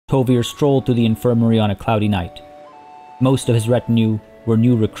Tovir strolled through the infirmary on a cloudy night. Most of his retinue were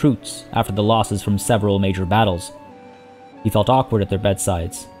new recruits after the losses from several major battles. He felt awkward at their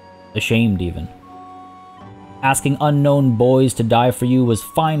bedsides, ashamed even. Asking unknown boys to die for you was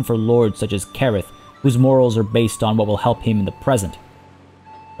fine for lords such as Kareth, whose morals are based on what will help him in the present.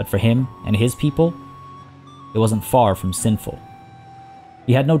 But for him and his people, it wasn't far from sinful.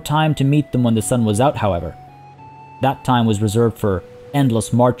 He had no time to meet them when the sun was out, however. That time was reserved for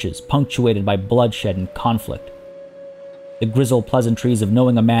endless marches punctuated by bloodshed and conflict. The grisly pleasantries of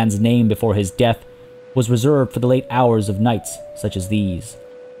knowing a man's name before his death was reserved for the late hours of nights such as these.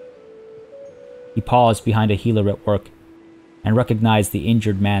 He paused behind a healer at work and recognized the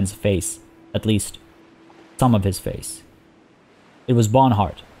injured man's face, at least some of his face. It was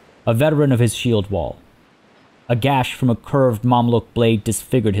Bonhart, a veteran of his shield wall. A gash from a curved Mamluk blade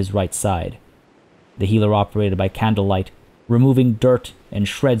disfigured his right side. The healer operated by candlelight, removing dirt and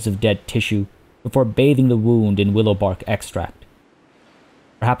shreds of dead tissue before bathing the wound in willow bark extract.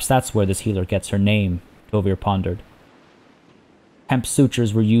 Perhaps that's where this healer gets her name, Tovir pondered. Hemp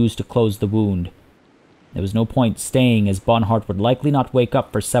sutures were used to close the wound. There was no point staying, as Bonhart would likely not wake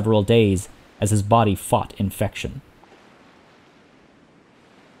up for several days as his body fought infection.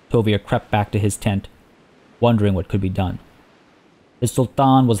 Tovir crept back to his tent, wondering what could be done. The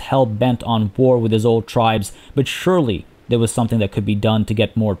Sultan was hell-bent on war with his old tribes, but surely there was something that could be done to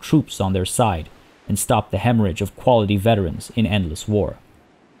get more troops on their side and stop the hemorrhage of quality veterans in endless war.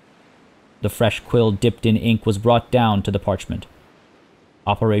 The fresh quill dipped in ink was brought down to the parchment.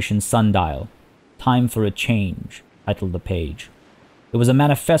 Operation Sundial, Time for a Change, titled the page. It was a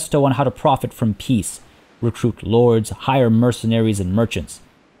manifesto on how to profit from peace, recruit lords, hire mercenaries and merchants.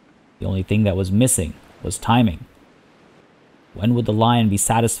 The only thing that was missing was timing. When would the lion be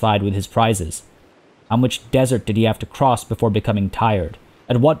satisfied with his prizes? How much desert did he have to cross before becoming tired?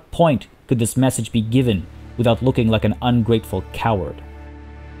 At what point could this message be given without looking like an ungrateful coward?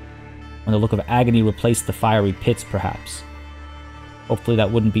 When the look of agony replaced the fiery pits, perhaps. Hopefully that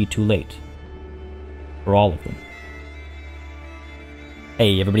wouldn't be too late. For all of them.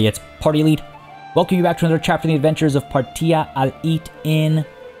 Hey everybody, it's Party Elite. Welcome you back to another chapter in the adventures of Partia al-Eat in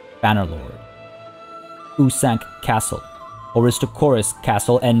Bannerlord. Usank Castle, Aristochorus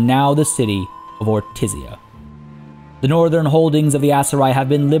Castle, and now the city of Ortizia. The northern holdings of the Aserai have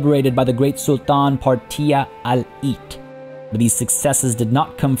been liberated by the great Sultan Partia al-Eat, but these successes did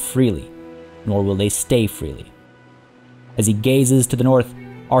not come freely, nor will they stay freely. As he gazes to the north,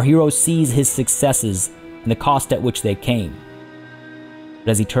 our hero sees his successes and the cost at which they came. But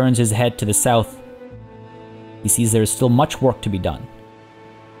as he turns his head to the south, he sees there is still much work to be done,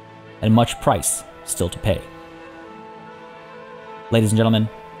 and much price still to pay. Ladies and gentlemen,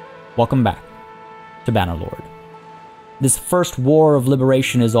 welcome back to Bannerlord. This first war of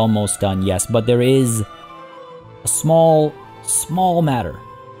liberation is almost done, yes, but there is a small matter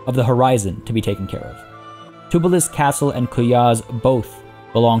of the horizon to be taken care of. Tubulis Castle and Kuyaz both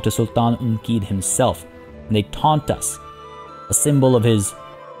belong to Sultan Unkid himself, and they taunt us, a symbol of his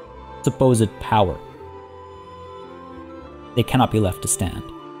supposed power. They cannot be left to stand.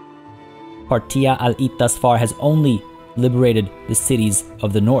 Partia al-Eat thus far has only liberated the cities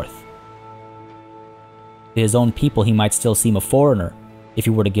of the north. To his own people, he might still seem a foreigner if he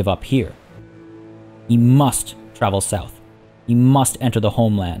were to give up here. He must travel south. He must enter the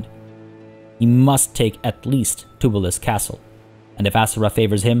homeland. He must take at least Tubulis Castle, and if Aserai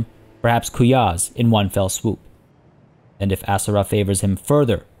favors him, perhaps Kuyaz in one fell swoop. And if Aserai favors him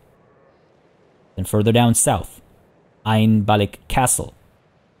further, then further down south, Ain Balik Castle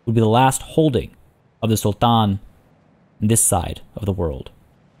would be the last holding of the Sultan on this side of the world.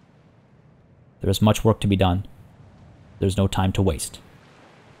 There is much work to be done. There's no time to waste.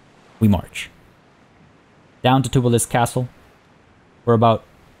 We march. Down to Tubulis Castle. We're about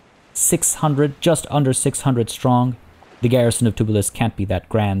 600, just under 600 strong. The garrison of Tubulis can't be that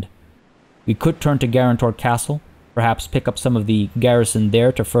grand. We could turn to Garantor Castle, perhaps pick up some of the garrison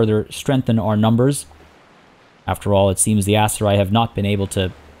there to further strengthen our numbers. After all, it seems the Aserai have not been able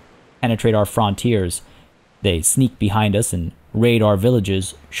to penetrate our frontiers. They sneak behind us and raid our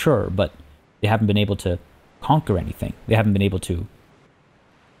villages, sure, but they haven't been able to conquer anything. They haven't been able to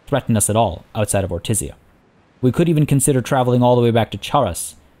threaten us at all outside of Ortizia. We could even consider traveling all the way back to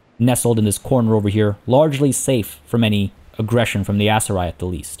Charas, nestled in this corner over here, largely safe from any aggression from the Aserai at the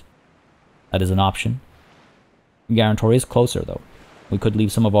least. That is an option. Garantor is closer, though. We could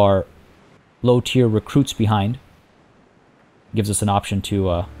leave some of our low-tier recruits behind. Gives us an option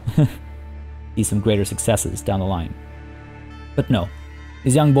to see some greater successes down the line. But no,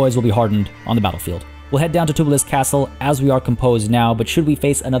 these young boys will be hardened on the battlefield. We'll head down to Tubalist Castle as we are composed now, but should we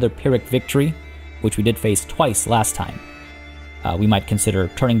face another Pyrrhic victory, which we did face twice last time, we might consider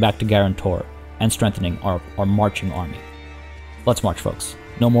turning back to Garantor and strengthening our marching army. Let's march, folks.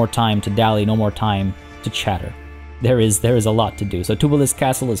 No more time to dally, no more time to chatter. There is a lot to do. So Tubalist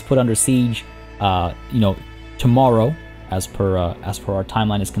Castle is put under siege, tomorrow, as per our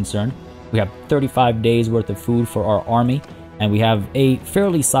timeline is concerned. We have 35 days worth of food for our army, and we have a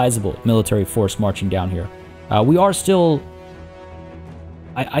fairly sizable military force marching down here. We are still,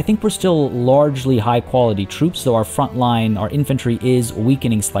 I think we're still largely high-quality troops, though our front line, our infantry is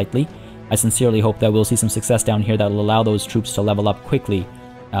weakening slightly. I sincerely hope that we'll see some success down here that will allow those troops to level up quickly.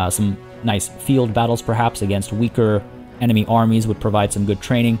 Some nice field battles, perhaps, against weaker enemy armies would provide some good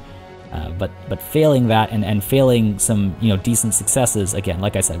training. But failing that and failing some decent successes, again,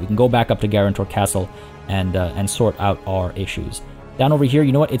 like I said, we can go back up to Garantor Castle and sort out our issues. Down over here,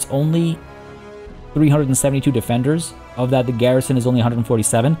 you know what? It's only 372 defenders. Of that, the garrison is only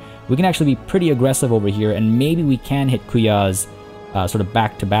 147. We can actually be pretty aggressive over here, and maybe we can hit Kuyaz sort of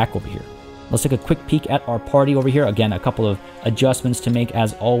back-to-back over here. Let's take a quick peek at our party over here. Again, a couple of adjustments to make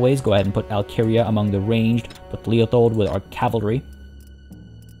as always. Go ahead and put Alkyria among the ranged, put Leothold with our cavalry.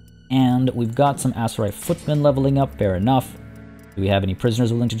 And we've got some Aserai footmen leveling up, fair enough. Do we have any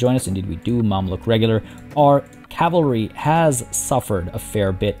prisoners willing to join us? Indeed we do, Mamluk regular. Our cavalry has suffered a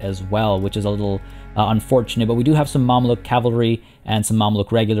fair bit as well, which is a little unfortunate, but we do have some Mamluk cavalry and some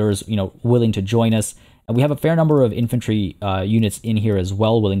Mamluk regulars, willing to join us. And we have a fair number of infantry units in here as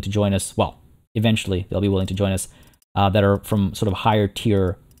well, willing to join us. Well, eventually they'll be willing to join us, that are from sort of higher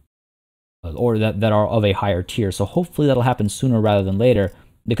tier, or that are of a higher tier. So hopefully that'll happen sooner rather than later.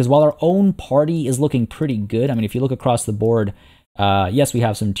 Because while our own party is looking pretty good, I mean, if you look across the board, yes, we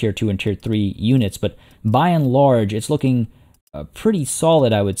have some tier 2 and tier 3 units, but by and large, it's looking pretty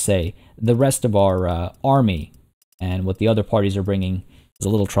solid, I would say. The rest of our army and what the other parties are bringing is a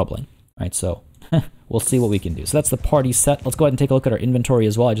little troubling, right? So we'll see what we can do. So that's the party set. Let's go ahead and take a look at our inventory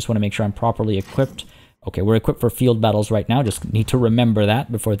as well. I just want to make sure I'm properly equipped. Okay, we're equipped for field battles right now. Just need to remember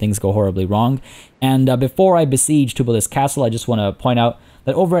that before things go horribly wrong. And before I besiege Tubalist Castle, I just want to point out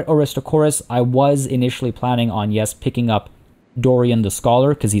that over at Aristochorus, I was initially planning on, yes, picking up Dorian the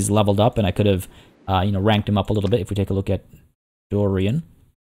Scholar, because he's leveled up, and I could have, ranked him up a little bit. If we take a look at Dorian.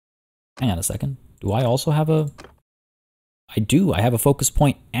 Hang on a second. Do I also have a... I do. I have a focus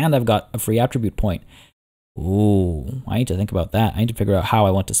point, and I've got a free attribute point. Ooh, I need to think about that. I need to figure out how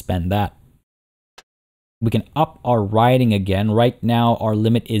I want to spend that. We can up our riding again. Right now, our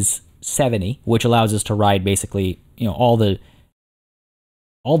limit is 70, which allows us to ride basically, all the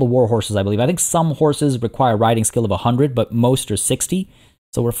war horses, I believe. I think some horses require riding skill of 100, but most are 60.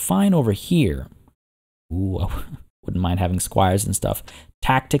 So we're fine over here. Ooh, I wouldn't mind having squires and stuff.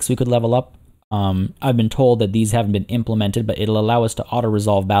 Tactics we could level up. I've been told that these haven't been implemented, but it'll allow us to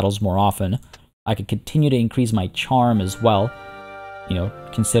auto-resolve battles more often. I could continue to increase my charm as well,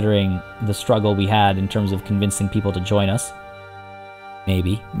 considering the struggle we had in terms of convincing people to join us.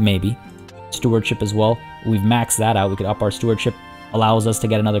 Maybe. Stewardship as well. We've maxed that out. We could up our stewardship. Allows us to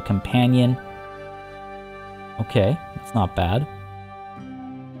get another companion. Okay, that's not bad.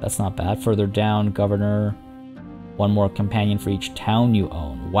 That's not bad. Further down, governor. One more companion for each town you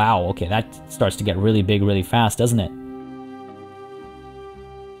own. Wow, okay, that starts to get really big really fast, doesn't it?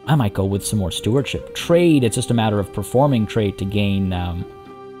 I might go with some more stewardship. Trade, it's just a matter of performing trade to gain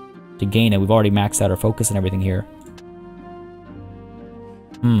it. We've already maxed out our focus and everything here.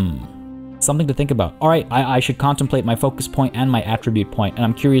 Something to think about. All right, I should contemplate my focus point and my attribute point, and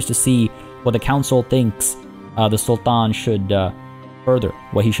I'm curious to see what the council thinks the Sultan should further,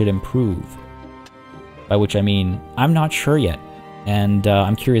 what he should improve. By which I mean, I'm not sure yet, and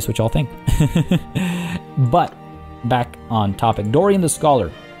I'm curious what y'all think. But, back on topic, Dorian the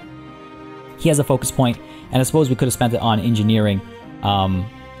Scholar. He has a focus point, and I suppose we could have spent it on engineering to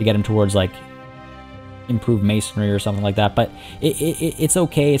get him towards, like, improved masonry or something like that, but it's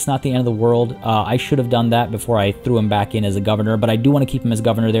okay. It's not the end of the world. I should have done that before I threw him back in as a governor, but I do want to keep him as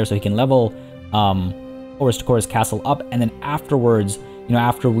governor there so he can level Aristochorus Castle up, and then afterwards,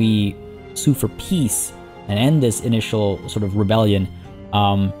 after we sue for peace and end this initial sort of rebellion,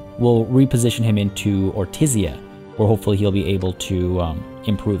 we'll reposition him into Ortizia, where hopefully he'll be able to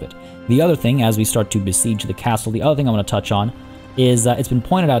improve it. The other thing, as we start to besiege the castle, the other thing I want to touch on is it's been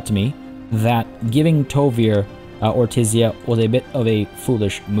pointed out to me that giving Tovir Ortizia was a bit of a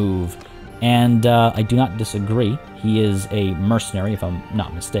foolish move, and I do not disagree. He is a mercenary, if I'm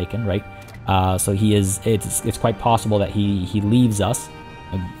not mistaken, right? So he is. It's quite possible that he leaves us,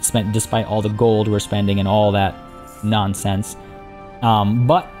 despite all the gold we're spending and all that nonsense.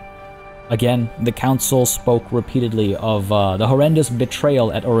 But Again, the council spoke repeatedly of the horrendous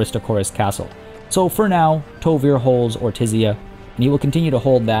betrayal at Oristochorus Castle. So for now, Tovir holds Ortizia, and he will continue to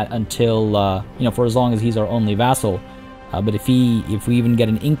hold that until, you know, for as long as he's our only vassal. But if we even get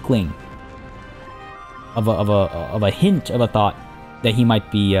an inkling of a hint of a thought that he might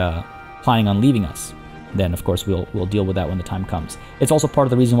be planning on leaving us, then of course we'll deal with that when the time comes. It's also part of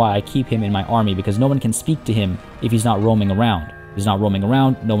the reason why I keep him in my army, because no one can speak to him if he's not roaming around. If he's not roaming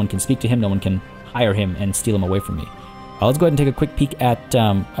around, no one can speak to him, no one can hire him and steal him away from me. Let's go ahead and take a quick peek at,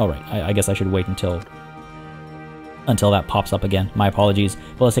 oh right, I guess I should wait until that pops up again. My apologies.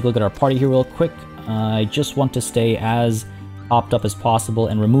 But let's take a look at our party here real quick. I just want to stay as popped up as possible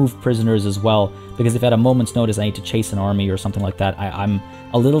and remove prisoners as well, because if at a moment's notice I need to chase an army or something like that, I'm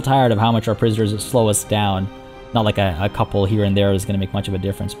a little tired of how much our prisoners slow us down. Not like a couple here and there is going to make much of a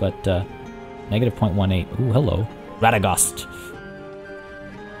difference, but negative 0.18. Ooh, hello. Radagast.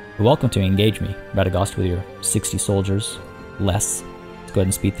 You're welcome to engage me, Radagast, with your 60 soldiers less. Let's go ahead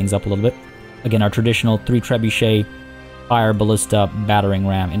and speed things up a little bit. Again, our traditional 3 trebuchet, fire, ballista, battering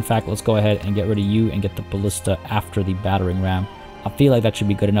ram. In fact, let's go ahead and get rid of you and get the ballista after the battering ram. I feel like that should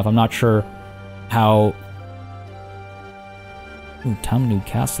be good enough. I'm not sure how... Ooh, Tamnu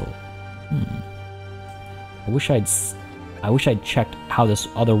Castle. I wish I'd checked how this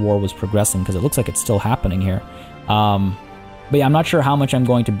other war was progressing, because it looks like it's still happening here. But yeah, I'm not sure how much I'm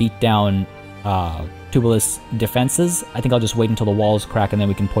going to beat down Tubalus' defenses. I think I'll just wait until the walls crack and then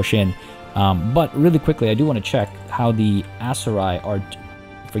we can push in. But really quickly, I do want to check how the Aserai are...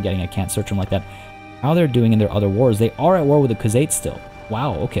 Forgetting I can't search them like that. How they're doing in their other wars. They are at war with the Khazate still.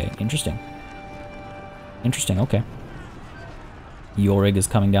 Wow, okay, interesting. Interesting, okay. Yorig is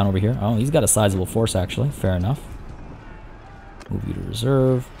coming down over here. Oh, he's got a sizable force, actually. Fair enough. Move you to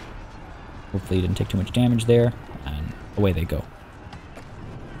reserve. Hopefully he didn't take too much damage there. And away they go.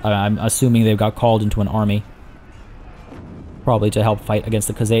 I'm assuming they've got called into an army. Probably to help fight against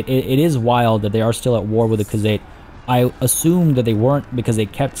the Khazate. It is wild that they are still at war with the Khazate. I assumed that they weren't because they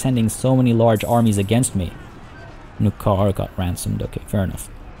kept sending so many large armies against me. Nukar got ransomed. Okay, fair enough.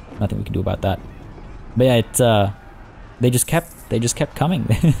 Nothing we can do about that. But yeah, they just kept coming.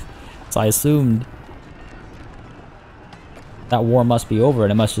 So I assumed that war must be over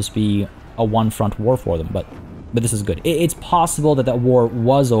and it must just be a one-front war for them. But this is good. It's possible that war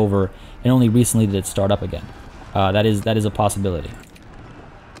was over and only recently did it start up again. That is a possibility.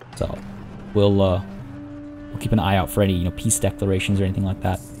 So we'll keep an eye out for any peace declarations or anything like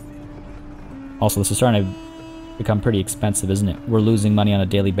that. Also, this is starting to become pretty expensive, isn't it? We're losing money on a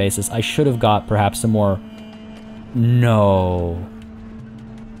daily basis. I should have got perhaps some more. No,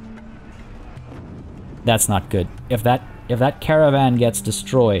 that's not good. If that caravan gets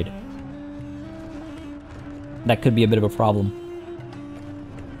destroyed, that could be a bit of a problem.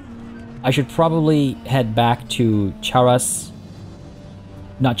 I should probably head back to Charas.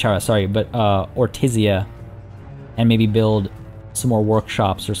 Not Charas, sorry, but Ortizia, and maybe build some more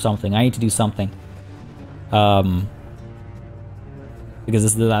workshops or something. I need to do something.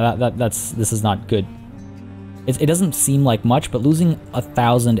 Because this is not good. It doesn't seem like much, but losing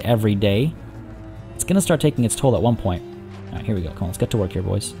 1,000 every day, it's gonna start taking its toll at one point. All right, here we go. Come on, let's get to work here,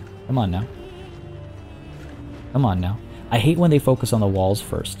 boys. Come on now. Come on now. I hate when they focus on the walls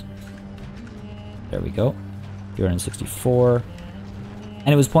first. There we go. 364. And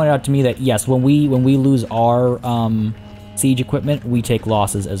it was pointed out to me that yes, when we lose our siege equipment, we take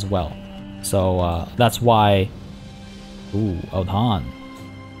losses as well. So that's why. Ooh, Odhan.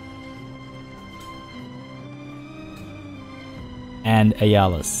 And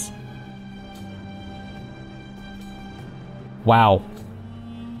Ayalis. Wow.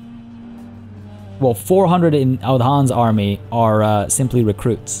 Well, 400 in Odhan's army are simply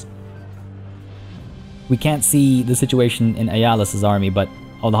recruits. We can't see the situation in Ayalis' army, but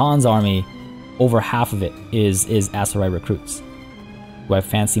Odhan's army, over half of it is Aserai recruits. Do I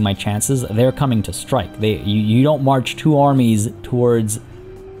fancy my chances? They're coming to strike. You don't march 2 armies towards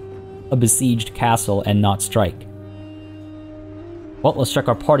a besieged castle and not strike. Well, let's check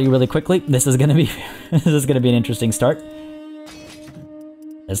our party really quickly. This is gonna be an interesting start.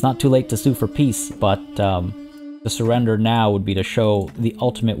 It's not too late to sue for peace, but to surrender now would be to show the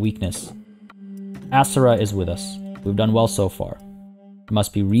ultimate weakness. Aserai is with us. We've done well so far. There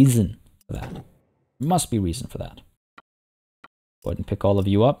must be reason for that. There must be reason for that. Go ahead and pick all of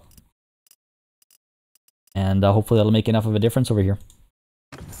you up. And hopefully that'll make enough of a difference over here.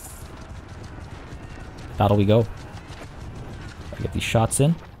 Battle we go. Get these shots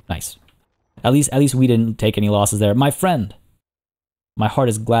in. Nice. At least we didn't take any losses there. My friend! My heart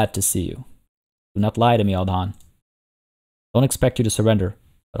is glad to see you. Do not lie to me, Aldhan. Don't expect you to surrender.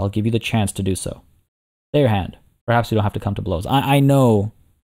 but I'll give you the chance to do so. Stay your hand. Perhaps we don't have to come to blows. I know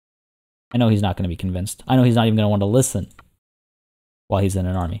he's not going to be convinced. I know he's not even going to want to listen while he's in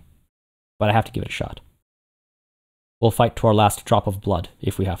an army. But I have to give it a shot. We'll fight to our last drop of blood,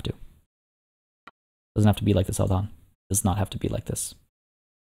 if we have to. Doesn't have to be like this, Aldan. Does not have to be like this.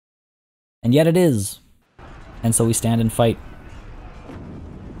 And yet it is. And so we stand and fight.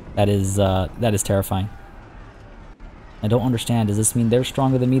 That is terrifying. I don't understand. Does this mean they're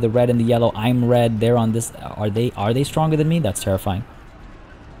stronger than me? The red and the yellow. I'm red. They're on this. Are they stronger than me? That's terrifying.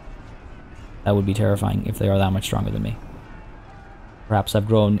 That would be terrifying if they are that much stronger than me. Perhaps I've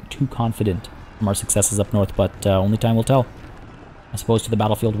grown too confident from our successes up north, but only time will tell. I suppose to the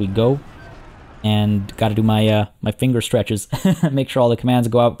battlefield we go. And gotta do my my finger stretches. Make sure all the commands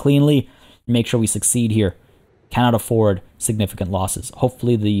go out cleanly. Make sure we succeed here. Cannot afford significant losses.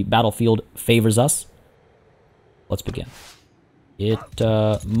 Hopefully the battlefield favors us. Let's begin. It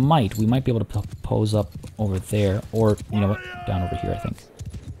might. We might be able to pose up over there. Or, you know what? Down over here, I think.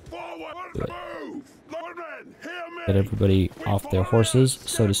 Do it. Get everybody off their horses,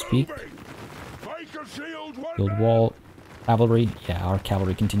 so to speak. Build wall. Cavalry. Yeah, our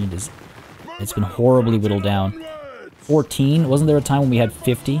cavalry continued. It's been horribly whittled down. 14. Wasn't there a time when we had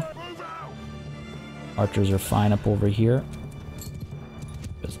 50? Archers are fine up over here.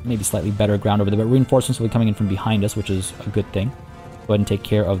 Maybe slightly better ground over there, but reinforcements will be coming in from behind us, which is a good thing. Go ahead and take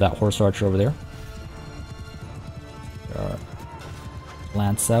care of that horse archer over there.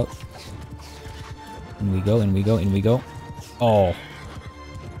 Lance out. In we go, in we go, in we go. Oh.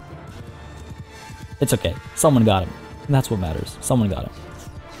 It's okay. Someone got him. And that's what matters. Someone got him.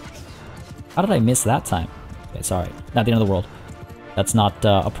 How did I miss that time? Okay, sorry. Not the end of the world. That's not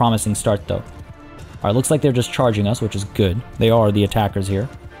a promising start, though. Alright, looks like they're just charging us, which is good. They are the attackers here.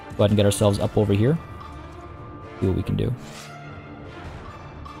 Go ahead and get ourselves up over here. See what we can do.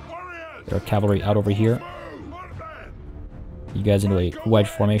 There are cavalry out over here. You guys into a wedge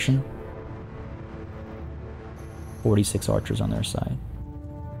formation. 46 archers on their side.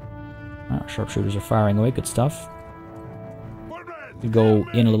 Our sharpshooters are firing away. Good stuff. We go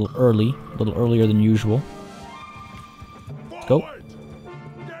in a little early. A little earlier than usual. Let's go.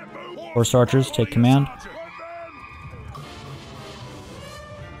 Horse archers, take command.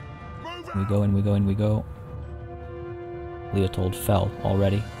 In we go, in we go, in we go. Leotold fell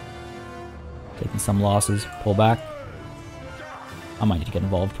already. Taking some losses. Pull back. I might need to get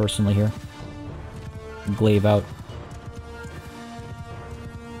involved personally here. Glaive out.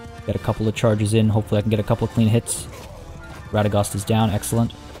 Get a couple of charges in. Hopefully I can get a couple of clean hits. Radagast is down.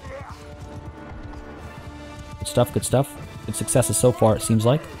 Excellent. Good stuff, good stuff. Good successes so far, it seems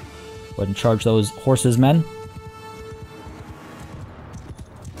like. Go ahead and charge those horses, men.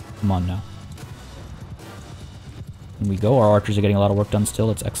 Come on now. In we go. Our archers are getting a lot of work done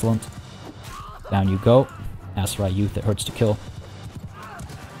still. It's excellent. Down you go. Aserai youth, it hurts to kill.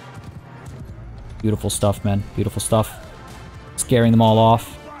 Beautiful stuff, men. Beautiful stuff. Scaring them all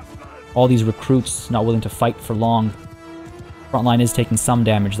off. All these recruits not willing to fight for long. Front line is taking some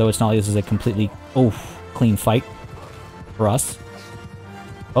damage, though. It's not like this is a completely clean fight for us.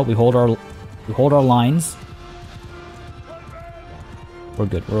 But we hold our lines. We're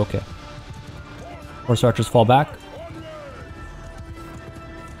good. We're okay. Horse archers fall back.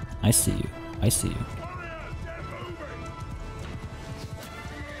 I see you. I see you.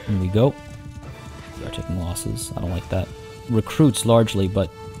 In we go. We are taking losses. I don't like that. Recruits largely, but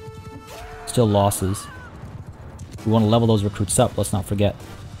still losses. We want to level those recruits up, let's not forget.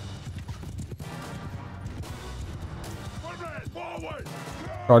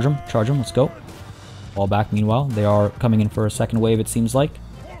 Charge them, let's go. Fall back meanwhile. They are coming in for a second wave, it seems like.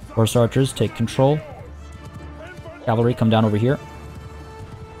 Horse archers, take control. Cavalry, come down over here.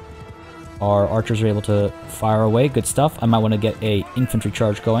 Our archers are able to fire away, good stuff. I might want to get a infantry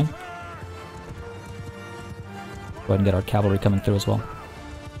charge going. Go ahead and get our cavalry coming through as well.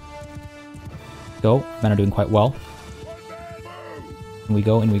 Go, men are doing quite well. In we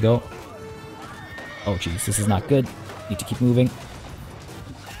go, in we go. Oh jeez, this is not good. Need to keep moving.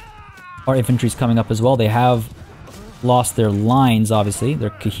 Our infantry's coming up as well. They have lost their lines, obviously, their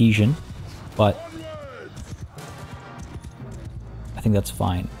cohesion, but I think that's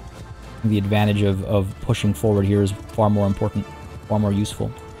fine. The advantage of pushing forward here is far more important, far more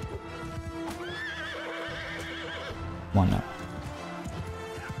useful. Come on now.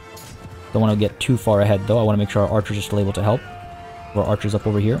 Don't want to get too far ahead, though. I want to make sure our archers are still able to help. Our archers up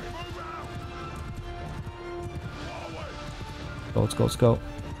over here. Go, let's go, let's go.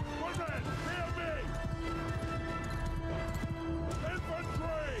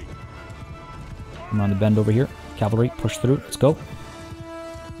 Come around the bend over here. Cavalry, push through. Let's go.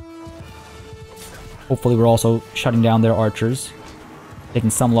 Hopefully we're also shutting down their archers. Taking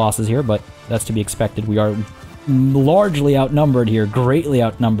some losses here, but that's to be expected. We are largely outnumbered here, greatly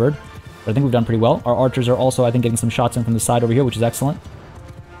outnumbered. But I think we've done pretty well. Our archers are also, I think, getting some shots in from the side over here, which is excellent.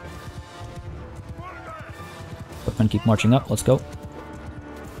 Footmen keep marching up. Let's go.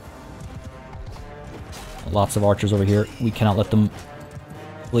 Lots of archers over here. We cannot let them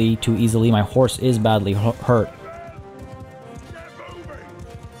flee too easily. My horse is badly hurt.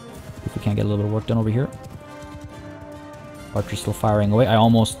 If we can't get a little bit of work done over here. Archers still firing away.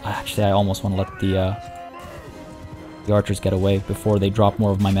 Actually, I almost want to let the archers get away before they drop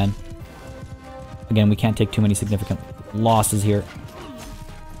more of my men. Again, we can't take too many significant losses here.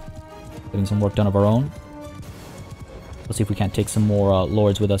 Getting some work done of our own. Let's see if we can't take some more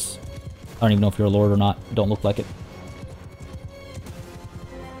lords with us. I don't even know if you're a lord or not. Don't look like it.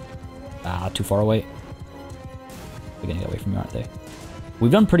 Ah, too far away. They're gonna get away from you, aren't they?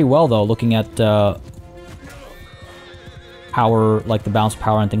 We've done pretty well, though, looking at power, like the bounce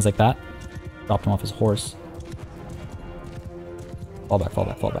power and things like that. Dropped him off his horse. Fall back, fall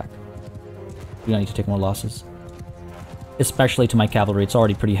back, fall back. We don't need to take more losses. Especially to my cavalry. It's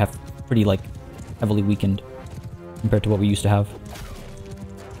already pretty heavily weakened compared to what we used to have.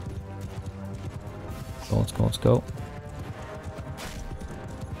 So let's go, let's go.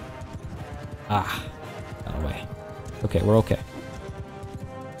 Ah, got away. Okay, we're okay.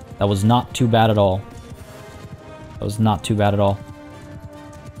 That was not too bad at all. That was not too bad at all.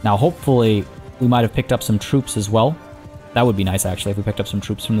 Now, hopefully, we might have picked up some troops as well. That would be nice, actually, if we picked up some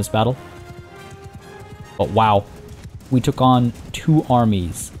troops from this battle. But wow. We took on 2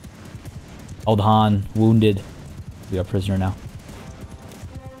 armies. Aldhan, wounded. We are prisoner now.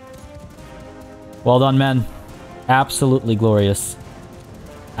 Well done, men. Absolutely glorious.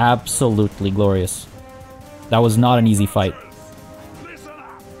 Absolutely glorious. That was not an easy fight.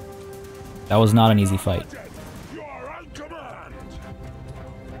 That was not an easy fight.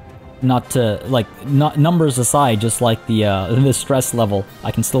 Not numbers aside, just like the stress level,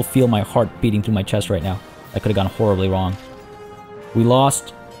 I can still feel my heart beating through my chest right now. That could have gone horribly wrong. We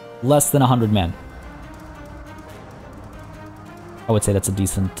lost less than 100 men. I would say that's a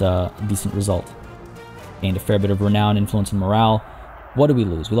decent result. Gained a fair bit of renown, influence, and morale. What did we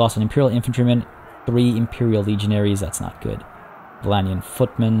lose? We lost an Imperial infantryman, 3 Imperial legionaries. That's not good. Valanian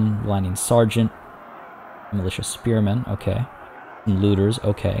footman, Valanian sergeant, militia spearmen. Okay. And looters.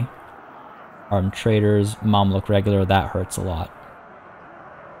 Okay. Armed traders, Mamluk regular. That hurts a lot.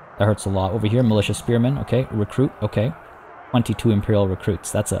 That hurts a lot. Over here, militia spearmen. Okay. Recruit. Okay. 22 Imperial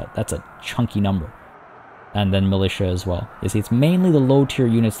recruits. That's a chunky number. And then militia as well. You see, it's mainly the low-tier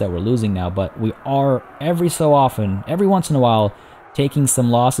units that we're losing now, but we are, every so often, every once in a while, taking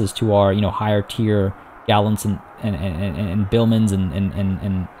some losses to our, higher-tier gallants and billmans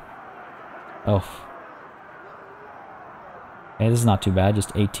and... Oh. Okay, this is not too bad.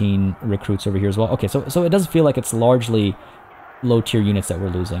 Just 18 recruits over here as well. Okay, so it does feel like it's largely low-tier units that we're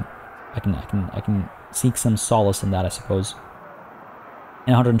losing. I can seek some solace in that, I suppose.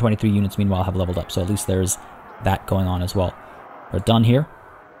 And 123 units, meanwhile, have leveled up, so at least there's that going on as well. We're done here.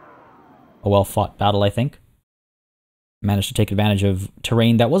 A well-fought battle, I think. Managed to take advantage of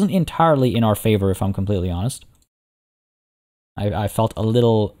terrain that wasn't entirely in our favor, if I'm completely honest. I felt a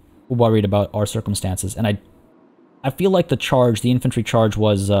little worried about our circumstances, and I feel like the infantry charge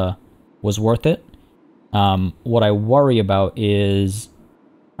was worth it. What I worry about is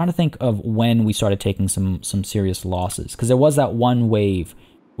trying to think of when we started taking some serious losses, because there was that one wave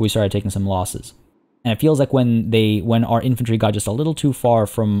where we started taking some losses, and it feels like when our infantry got just a little too far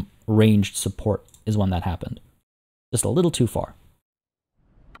from ranged support is when that happened, just a little too far.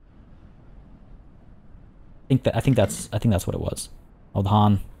 I think that's what it was.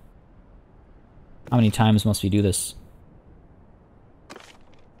 Aldhan, how many times must we do this?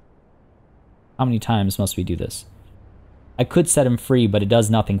 How many times must we do this? I could set him free, but it does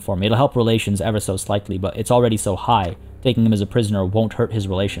nothing for me. It'll help relations ever so slightly, but it's already so high. Taking him as a prisoner won't hurt his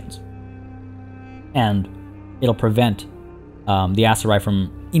relations. And it'll prevent the Aserai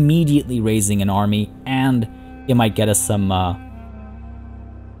from immediately raising an army, and it might get us some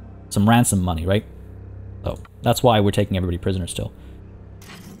ransom money, right? So that's why we're taking everybody prisoner still.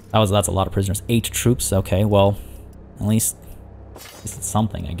 That's a lot of prisoners. 8 troops. Okay, well, at least it's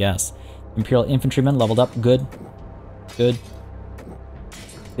something, I guess. Imperial infantrymen leveled up. Good. Good.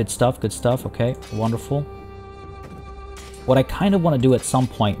 Good stuff, good stuff. Okay, wonderful. What I kind of want to do at some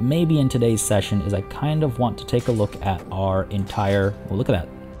point, maybe in today's session, is I kind of want to take a look at our entire... Well, look at that.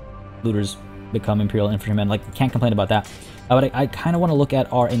 Looters become Imperial infantrymen. Like, can't complain about that. But I kind of want to look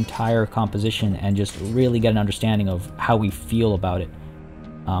at our entire composition and just really get an understanding of how we feel about it.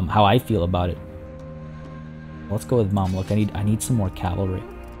 How I feel about it. Let's go with Mamluk. I need some more cavalry.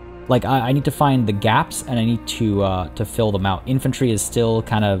 Like, I need to find the gaps, and I need to fill them out. Infantry is still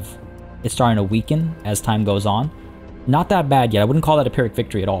kind of... It's starting to weaken as time goes on. Not that bad yet. I wouldn't call that a Pyrrhic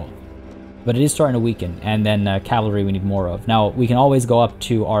victory at all. But it is starting to weaken. And then cavalry we need more of. Now, we can always go up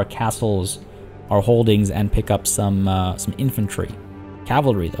to our castles, our holdings, and pick up some infantry.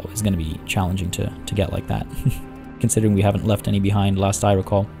 Cavalry, though, is going to be challenging to get like that. Considering we haven't left any behind, last I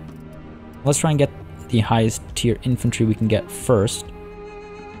recall. Let's try and get the highest tier infantry we can get first.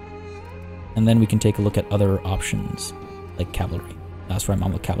 And then we can take a look at other options, like cavalry. That's right,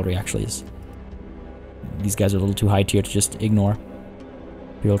 Mamluk cavalry actually is. These guys are a little too high tier to just ignore.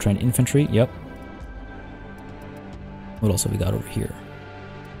 Imperial trained infantry, yep. What else have we got over here?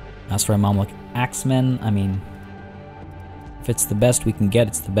 Aserai Mamluk axemen, I mean, if it's the best we can get,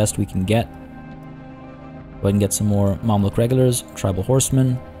 it's the best we can get. Go ahead and get some more Mamluk regulars, tribal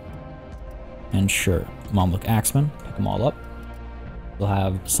horsemen, and sure, Mamluk axemen, pick them all up. We'll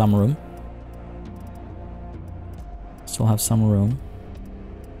have some room. Still have some room.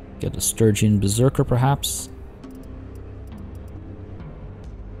 Get a Sturgian Berserker, perhaps.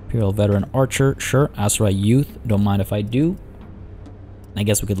 Imperial Veteran Archer, sure. Aserai Youth, don't mind if I do. I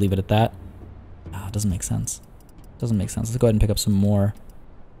guess we could leave it at that. Ah, it doesn't make sense. Doesn't make sense. Let's go ahead and pick up some more.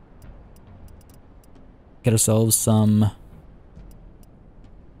 Get ourselves some...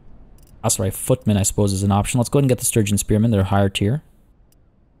 Aserai Footmen, I suppose, is an option. Let's go ahead and get the Sturgian Spearmen. They're higher tier.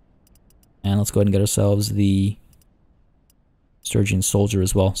 And let's go ahead and get ourselves the... Sturgian Soldier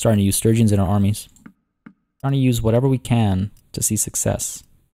as well. Starting to use Sturgians in our armies. Trying to use whatever we can to see success,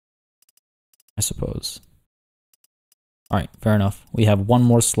 I suppose. Alright, fair enough. We have one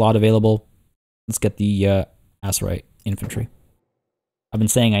more slot available. Let's get the Aserai infantry. I've been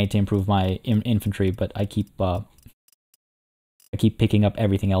saying I need to improve my infantry, but I keep picking up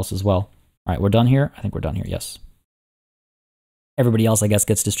everything else as well. Alright, we're done here? I think we're done here, yes. Everybody else, I guess,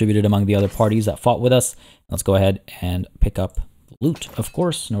 gets distributed among the other parties that fought with us. Let's go ahead and pick up loot, of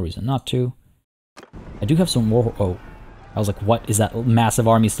course, no reason not to. I do have some war... Oh, I was like, what? Is that massive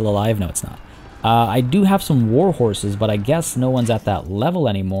army still alive? No, it's not. I do have some war horses, but I guess no one's at that level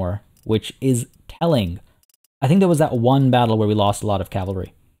anymore, which is telling. I think there was that one battle where we lost a lot of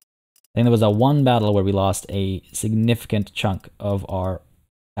cavalry. I think there was that one battle where we lost a significant chunk of our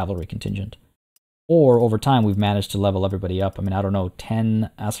cavalry contingent. Or, over time, we've managed to level everybody up. I mean, I don't know, 10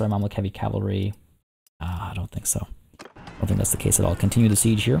 Aserai Mamluk heavy cavalry? I don't think so. I don't think that's the case at all. Continue the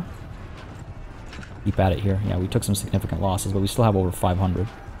siege here. Keep at it here. Yeah, we took some significant losses, but we still have over 500.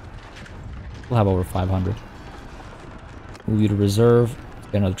 We'll have over 500. Move you to reserve.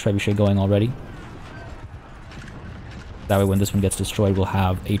 Get another trebuchet going already. That way, when this one gets destroyed, we'll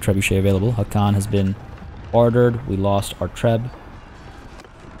have a trebuchet available. Hakan has been ordered. We lost our treb.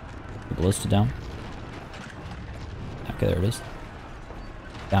 The ballista down. Okay, there it is.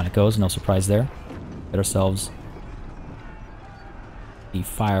 Down it goes. No surprise there. Get ourselves the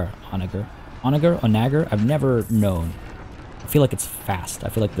fire onager. Onager? Onager? I've never known. I feel like it's fast. I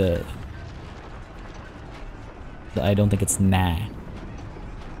feel like the I don't think it's nah.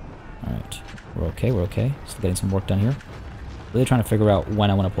 Alright. We're okay, we're okay. Still getting some work done here. Really trying to figure out when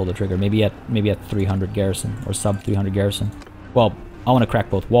I want to pull the trigger. Maybe at 300 garrison, or sub 300 garrison. Well, I want to crack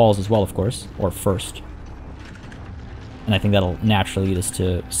both walls as well, of course, or first. And I think that'll naturally lead us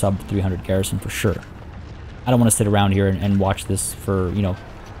to sub 300 garrison for sure. I don't want to sit around here and watch this for, you know,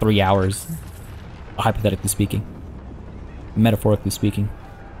 3 hours, hypothetically speaking. Metaphorically speaking.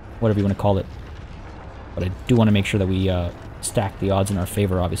 Whatever you want to call it. But I do want to make sure that we stack the odds in our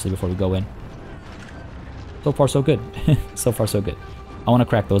favor, obviously, before we go in. So far, so good. So far, so good. I want to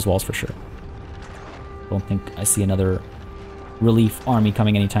crack those walls for sure. Don't think I see another relief army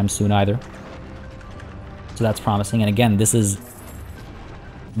coming anytime soon either. So that's promising. And again, this is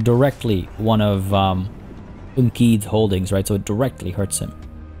directly one of Umkid's holdings, right? So it directly hurts him.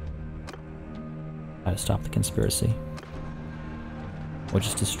 Try to stop the conspiracy. Or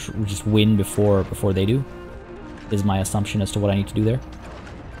just win before they do, is my assumption as to what I need to do there.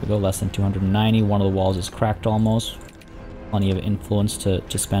 We go less than 290. One of the walls is cracked almost. Plenty of influence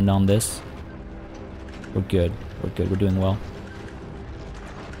to spend on this. We're good. We're good. We're doing well.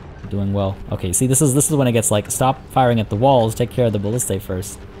 We're doing well. Okay, see, this is when it gets like, stop firing at the walls, take care of the ballistae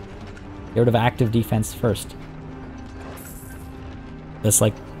first. Get rid of active defense first. That's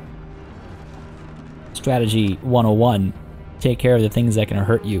like strategy 101. Take care of the things that can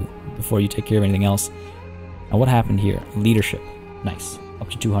hurt you before you take care of anything else. Now what happened here? Leadership. Nice. Up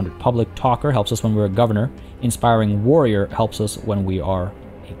to 200. Public talker helps us when we're a governor. Inspiring warrior helps us when we are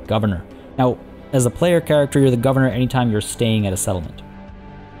a governor. Now, as a player character, you're the governor anytime you're staying at a settlement.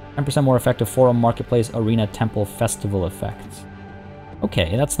 10% more effective forum, marketplace, arena, temple, festival effects.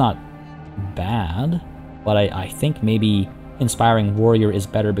 Okay, that's not bad. But I think maybe Inspiring Warrior is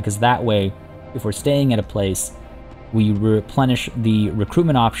better because that way, if we're staying at a place, we replenish the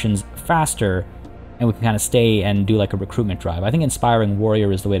recruitment options faster and we can kind of stay and do like a recruitment drive. I think Inspiring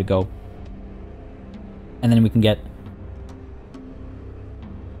Warrior is the way to go. And then we can get...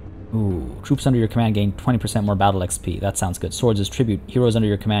 Ooh, troops under your command gain 20% more battle XP. That sounds good. Swords is tribute. Heroes under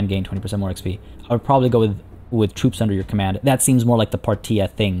your command gain 20% more XP. I would probably go with troops under your command. That seems more like the Partia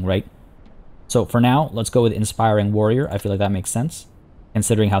thing, right? So for now, let's go with Inspiring Warrior. I feel like that makes sense,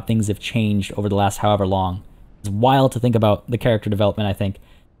 considering how things have changed over the last however long. It's wild to think about the character development, I think.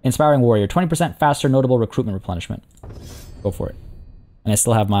 Inspiring Warrior, 20% faster notable recruitment replenishment. Go for it. And I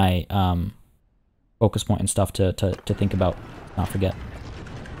still have my focus point and stuff to think about, not forget.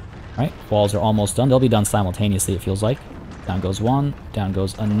 Alright, walls are almost done. They'll be done simultaneously, it feels like. Down goes one, down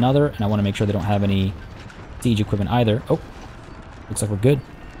goes another, and I want to make sure they don't have any siege equipment either. Oh, looks like we're good.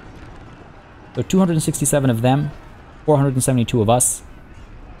 So 267 of them, 472 of us.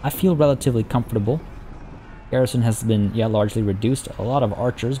 I feel relatively comfortable. Garrison has been, yeah, largely reduced. A lot of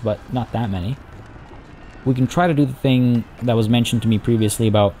archers, but not that many. We can try to do the thing that was mentioned to me previously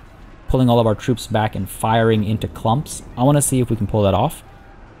about pulling all of our troops back and firing into clumps. I want to see if we can pull that off.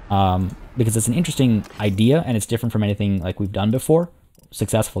 Because it's an interesting idea, and it's different from anything like we've done before,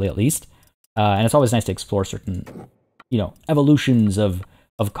 successfully at least. And it's always nice to explore certain, you know, evolutions of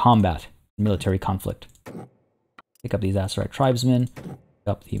combat. Military conflict. Pick up these Aserai tribesmen, pick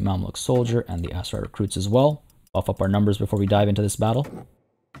up the Mamluk soldier and the Aserai recruits as well. Buff up our numbers before we dive into this battle.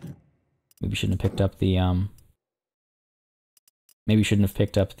 Maybe shouldn't have picked up the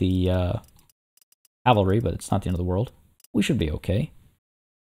cavalry, but it's not the end of the world. We should be okay.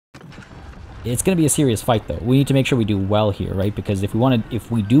 It's going to be a serious fight though. We need to make sure we do well here, right? Because if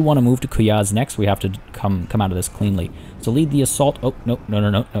we do want to move to Kuyaz next, we have to come out of this cleanly. So lead the assault. Oh,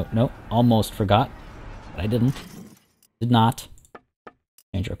 no. Almost forgot. But I didn't. Did not.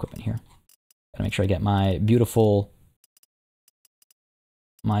 Change our equipment here. Gotta make sure I get my beautiful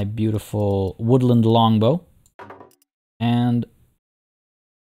woodland longbow. And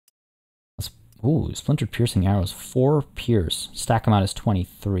ooh, splintered piercing arrows. 4 pierce. Stack them out as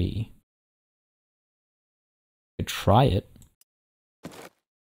 23. Could try it.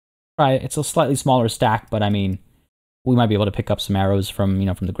 It's a slightly smaller stack, but I mean, we might be able to pick up some arrows from, you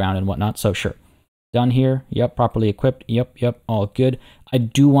know, from the ground and whatnot. So sure. Done here. Yep, properly equipped. Yep, all good. I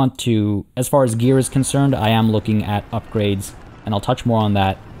do want to, as far as gear is concerned, I am looking at upgrades, and I'll touch more on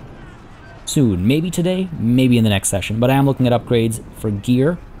that soon. Maybe today, maybe in the next session. But I am looking at upgrades for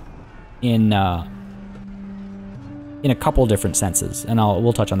gear in a couple different senses, and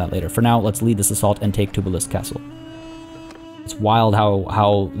we'll touch on that later. For now, let's lead this assault and take Tubalist Castle. It's wild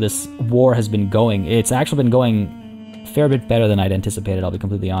how this war has been going. It's actually been going a fair bit better than I'd anticipated, I'll be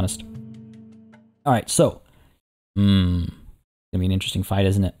completely honest. Alright, so, gonna be an interesting fight,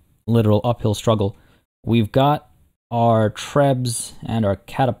 isn't it? Literal uphill struggle. We've got our Trebs and our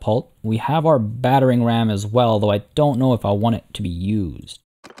Catapult. We have our Battering Ram as well, though I don't know if I want it to be used.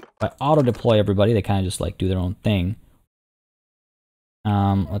 If I auto-deploy everybody, they kind of just like do their own thing.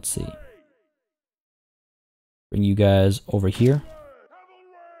 Let's see. Bring you guys over here.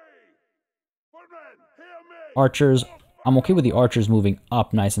 Archers. I'm okay with the archers moving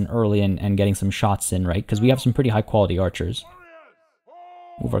up nice and early and getting some shots in, right? Because we have some pretty high quality archers.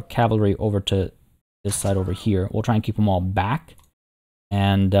 Move our cavalry over to this side over here. We'll try and keep them all back.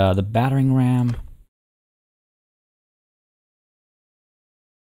 And the battering ram.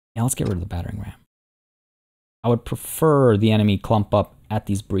 Yeah, let's get rid of the battering ram. I would prefer the enemy clump up at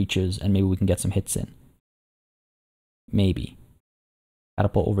these breaches and maybe we can get some hits in. Maybe.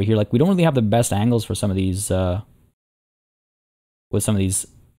 Catapult over here. Like, we don't really have the best angles for some of these, with some of these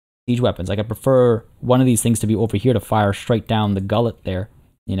siege weapons. Like, I prefer one of these things to be over here to fire straight down the gullet there.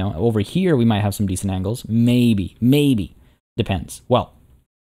 You know, over here we might have some decent angles. Maybe. Depends. Well,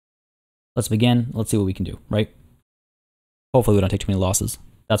 let's begin. Let's see what we can do, right? Hopefully we don't take too many losses.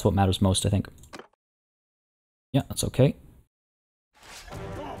 That's what matters most, I think. Yeah, that's okay.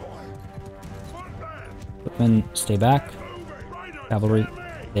 Footmen, stay back. Cavalry,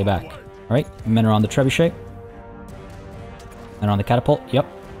 stay back. Alright, men are on the trebuchet. Men are on the catapult, yep.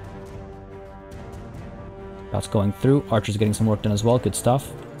 Shots going through. Archers getting some work done as well, good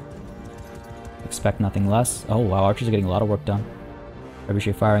stuff. Expect nothing less. Oh wow, archers are getting a lot of work done.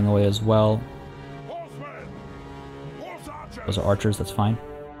 Trebuchet firing away as well. Those are archers, that's fine.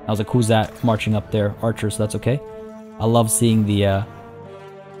 I was like, who's that marching up there? Archers, so that's okay. I love seeing the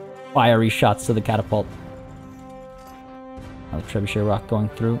fiery shots to the catapult. Another trebuchet rock going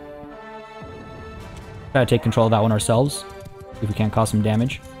through. Try to take control of that one ourselves. See if we can't cause some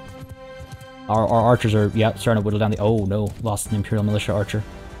damage. Our archers are, yeah, starting to whittle down the... Oh, no. Lost an Imperial Militia archer.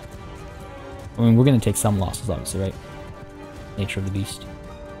 I mean, we're going to take some losses, obviously, right? Nature of the beast.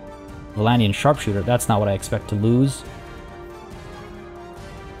 Valanian sharpshooter. That's not what I expect to lose.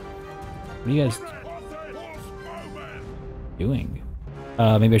 What are you guys doing?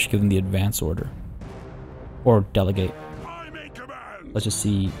 Maybe I should give them the advance order. Or delegate. Let's just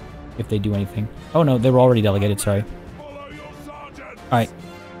see if they do anything. Oh no, they were already delegated, sorry. Alright.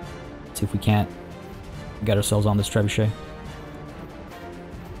 Let's see if we can't get ourselves on this trebuchet.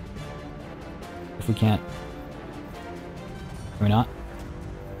 If we can't. Can we not?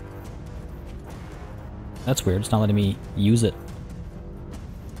 That's weird, it's not letting me use it.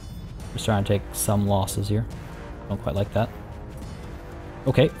 We're starting to take some losses here. Don't quite like that.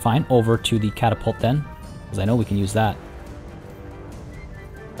 Okay, fine. Over to the catapult then. Because I know we can use that.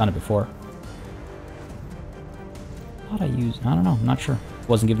 Done it before. Thought I used... I don't know. I'm not sure.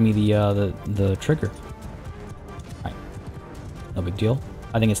 Wasn't giving me the trigger. Alright. No big deal.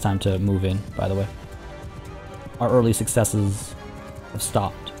 I think it's time to move in, by the way. Our early successes have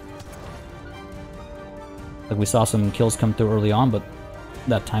stopped. Like, we saw some kills come through early on, but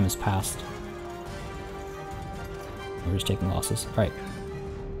that time has passed. We're just taking losses. Alright.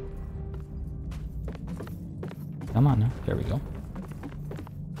 Come on now. There we go.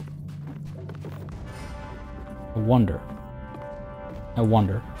 I wonder. I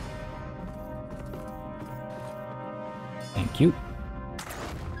wonder. Thank you.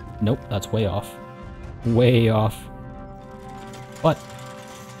 Nope, that's way off. Way off. But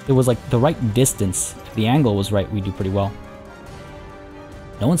it was like the right distance. If the angle was right, we do pretty well.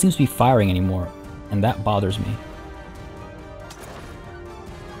 No one seems to be firing anymore, and that bothers me.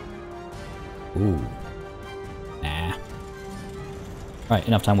 Ooh. Nah. Alright,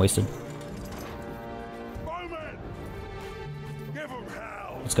 enough time wasted.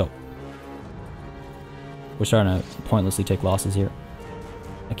 Let's go. We're starting to pointlessly take losses here.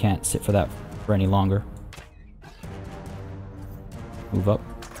 I can't sit for that for any longer. Move up.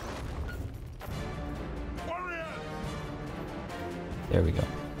 There we go.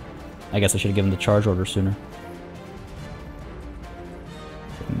 I guess I should have given the charge order sooner.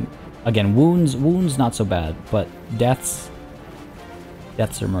 Again, wounds not so bad, but deaths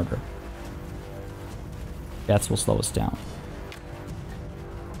are murder. Deaths will slow us down.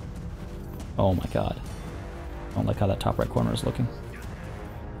 Oh my god. I don't like how that top right corner is looking.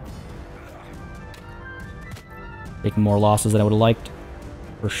 Taking more losses than I would have liked.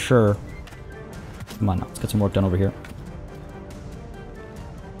 For sure. Come on now, let's get some work done over here.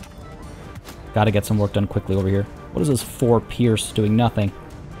 Gotta get some work done quickly over here. What is this 4 Pierce doing nothing?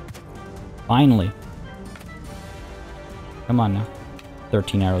 Finally. Come on now.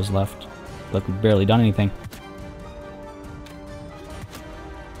 13 arrows left. Look, we've barely done anything.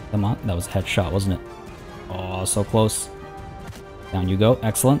 Come on, that was a headshot, wasn't it? Oh, so close. Down you go,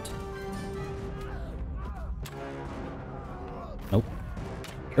 excellent. Nope.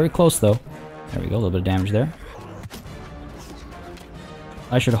 Very close though. There we go, a little bit of damage there.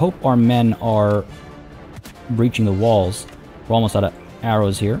 I should hope our men are breaching the walls. We're almost out of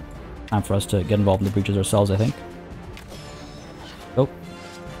arrows here. Time for us to get involved in the breaches ourselves, I think. Oh.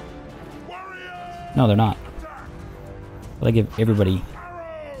 No, they're not. But I give everybody...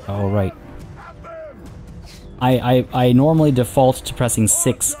 Oh, right. I normally default to pressing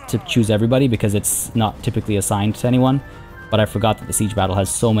 6 to choose everybody because it's not typically assigned to anyone. But I forgot that the siege battle has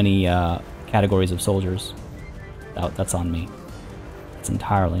so many categories of soldiers. That's on me. It's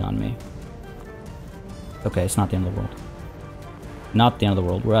entirely on me. Okay, it's not the end of the world. Not the end of the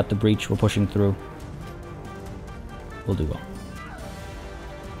world. We're at the breach. We're pushing through. We'll do well.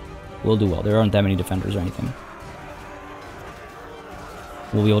 We'll do well. There aren't that many defenders or anything.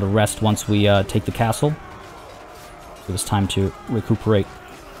 We'll be able to rest once we take the castle. Give us time to recuperate.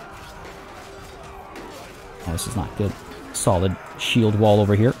 Oh, this is not good. Solid shield wall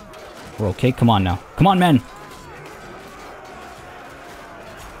over here. We're okay. Come on now. Come on, men!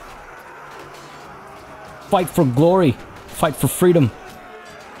 Fight for glory. Fight for freedom.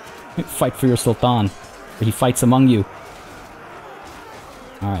 Fight for your Sultan. For he fights among you.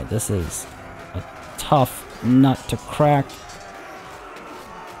 Alright, this is a tough nut to crack.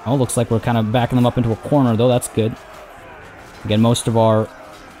 Oh, looks like we're kind of backing them up into a corner, though. That's good. Again, most of our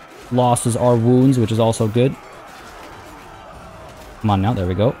losses are wounds, which is also good. Come on now. There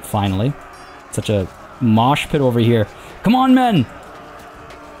we go. Finally. Such a mosh pit over here. Come on, men!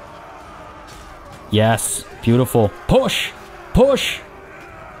 Yes. Beautiful. Push! Push!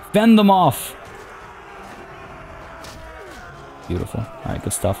 Fend them off! Beautiful. Alright,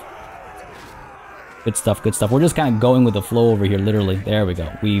 good stuff. Good stuff, good stuff. We're just kind of going with the flow over here, literally. There we go.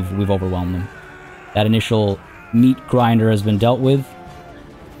 We've overwhelmed them. That initial meat grinder has been dealt with.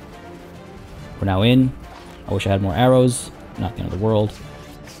 We're now in. I wish I had more arrows. Not the end of the world.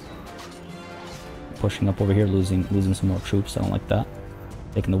 Pushing up over here, losing some more troops. I don't like that.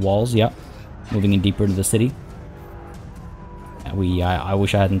 Taking the walls, yep. Moving in deeper into the city. Yeah, I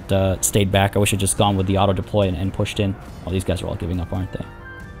wish I hadn't stayed back. I wish I'd just gone with the auto-deploy and pushed in. Oh, these guys are all giving up, aren't they?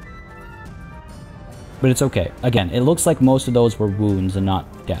 But it's okay. Again, it looks like most of those were wounds and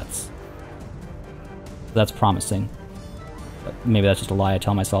not deaths. That's promising. But maybe that's just a lie I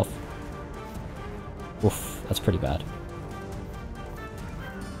tell myself. Oof, that's pretty bad.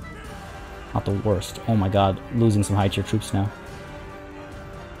 Not the worst. Oh my god, losing some high-tier troops now.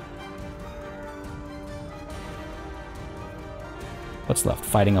 What's left?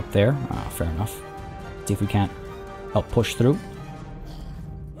 Fighting up there? Ah, fair enough. See if we can't help push through.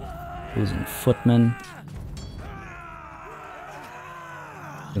 Losing footmen.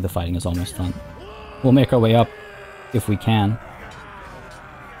 I think the fighting is almost done. We'll make our way up if we can.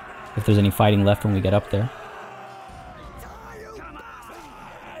 If there's any fighting left when we get up there.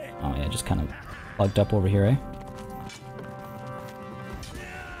 Oh yeah, just kind of plugged up over here, eh?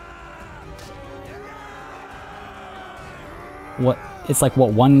 What? It's like,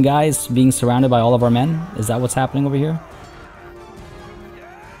 what, one guy's being surrounded by all of our men? Is that what's happening over here?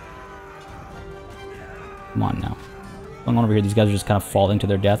 Come on now. What's going on over here? These guys are just kind of falling to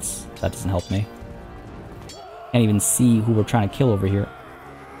their deaths. That doesn't help me. Can't even see who we're trying to kill over here.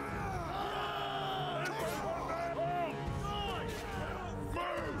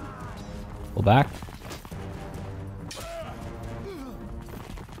 Pull back.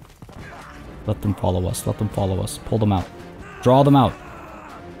 Let them follow us. Let them follow us. Pull them out. Draw them out.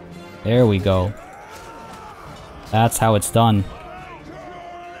 There we go. That's how it's done.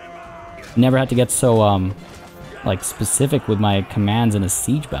 Never had to get so, like, specific with my commands in a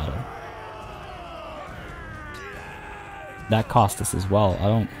siege battle. That cost us as well. I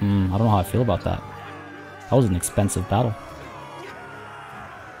don't know how I feel about that. That was an expensive battle.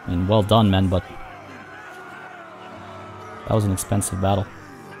 I mean, well done, men, but that was an expensive battle.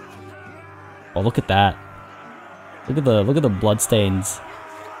 Oh, look at that. Look at the bloodstains.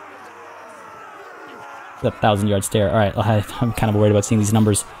 That 1,000-yard stare. Alright, I'm kind of worried about seeing these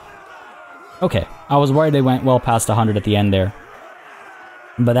numbers. Okay, I was worried they went well past 100 at the end there.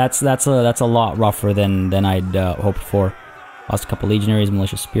 But that's a lot rougher than I'd hoped for. Lost a couple legionaries,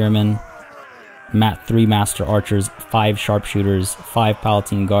 militia spearmen. 3 master archers, 5 sharpshooters, 5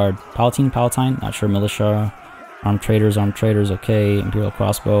 palatine guard. Palatine? Not sure. Militia. Armed traders, okay. Imperial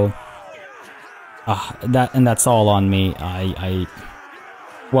crossbow. That's all on me.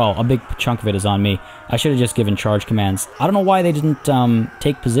 Well, a big chunk of it is on me. I should have just given charge commands. I don't know why they didn't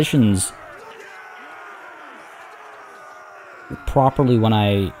take positions properly when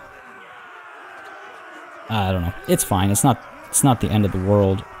I don't know. It's fine. It's not the end of the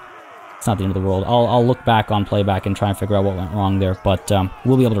world. It's not the end of the world. I'll look back on playback and try and figure out what went wrong there, but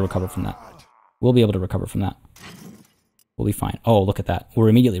we'll be able to recover from that. We'll be able to recover from that. We'll be fine. Oh, look at that. We're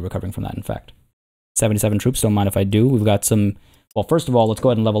immediately recovering from that, in fact. 77 troops, don't mind if I do. We've got some... Well, first of all, let's go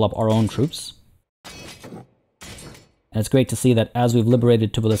ahead and level up our own troops. And it's great to see that as we've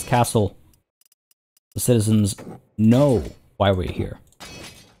liberated Monopolist Castle, the citizens know why we're here.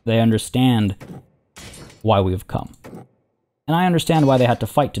 They understand why we've come. And I understand why they had to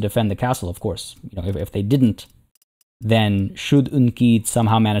fight to defend the castle, of course. You know, if they didn't, then should Unkid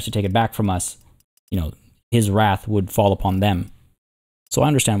somehow manage to take it back from us, you know, his wrath would fall upon them. So I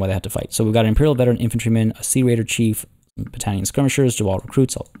understand why they had to fight. So we've got an Imperial Veteran Infantryman, a Sea Raider Chief, Battalion Skirmishers, Jawal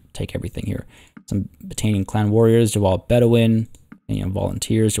Recruits. I'll take everything here. Some Battalion Clan Warriors, Jawal Bedouin, you know,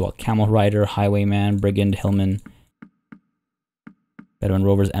 Volunteers, Jawal Camel Rider, Highwayman, Brigand, Hillman, Bedouin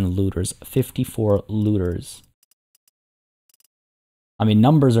Rovers, and Looters. 54 Looters. I mean,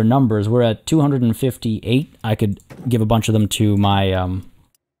 numbers are numbers. We're at 258. I could give a bunch of them to my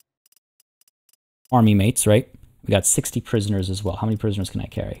army mates, right? We got 60 prisoners as well. How many prisoners can I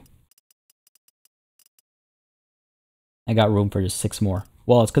carry? I got room for just 6 more.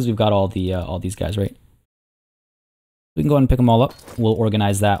 Well, it's because we've got all these guys, right? We can go ahead and pick them all up. We'll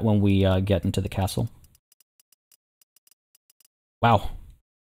organize that when we get into the castle. Wow.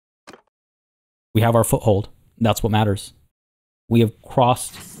 We have our foothold. That's what matters. We have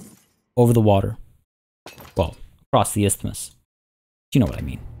crossed over the water. Well, across the isthmus. You know what I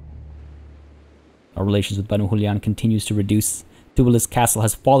mean. Our relations with Banu Hulyan continues to reduce. Monopolist Castle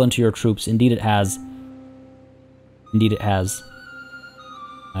has fallen to your troops. Indeed it has. Indeed it has.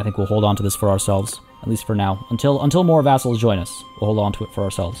 I think we'll hold on to this for ourselves. at least for now. Until more vassals join us, we'll hold on to it for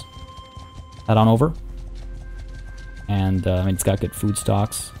ourselves. Head on over. And, I mean, it's got good food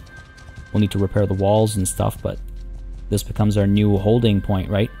stocks. We'll need to repair the walls and stuff, but this becomes our new holding point,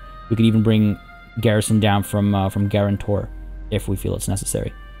 right? We could even bring garrison down from Garantor if we feel it's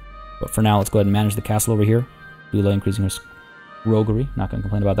necessary. But for now, let's go ahead and manage the castle over here. Dula increasing her roguery. Not going to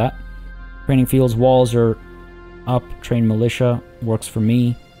complain about that. Training fields, walls are up. Train militia works for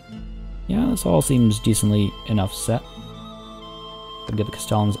me. Yeah, this all seems decently enough set. Gonna get the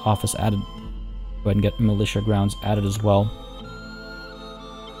Castellan's office added. Go ahead and get militia grounds added as well.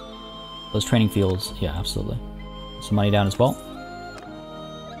 Those training fields, yeah, absolutely. Some money down as well.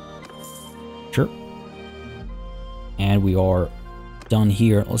 Sure. And we are done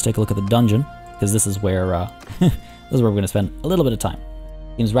here. Let's take a look at the dungeon, because this is where this is where we're going to spend a little bit of time.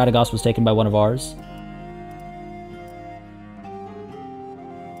 Seems Radagast was taken by one of ours.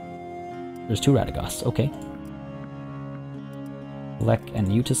 There's 2 Radagasts, okay. Lek and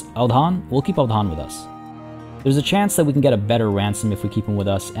Utis. Aldhan? We'll keep Aldhan with us. There's a chance that we can get a better ransom if we keep him with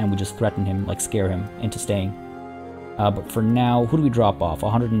us and we just threaten him, like scare him into staying. But for now, who do we drop off?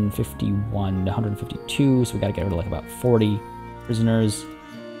 151 to 152, so we gotta get rid of like about 40 prisoners.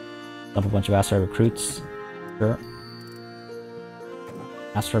 Dump a bunch of Aserai recruits. Sure.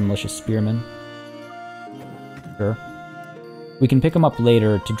 Aserai militia spearmen. Sure. We can pick them up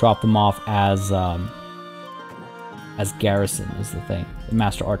later to drop them off as garrison is the thing. The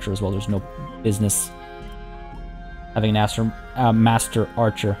Master Archer as well, there's no business having an Master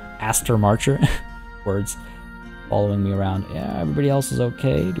Archer, Aster Marcher, words, following me around. Yeah, everybody else is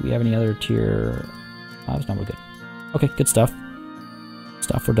okay. Do we have any other tier? Oh, no, we're good. Okay, good stuff.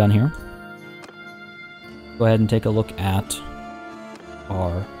 We're done here. Go ahead and take a look at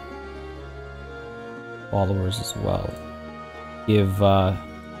our followers as well. Give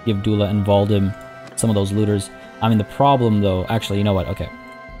Dula and Valdim some of those looters. I mean, the problem, though... Actually, you know what? Okay.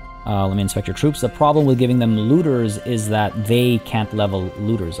 Let me inspect your troops. The problem with giving them looters is that they can't level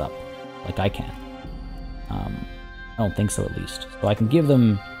looters up like I can. I don't think so, at least. So I can give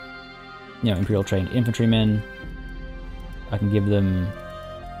them, you know, Imperial trained infantrymen. I can give them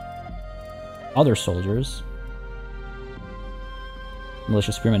other soldiers.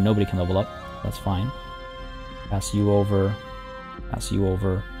 Militia spearmen, nobody can level up. That's fine. Pass you over. Pass you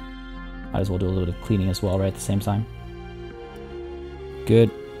over. Might as well do a little bit of cleaning as well, right, at the same time. Good.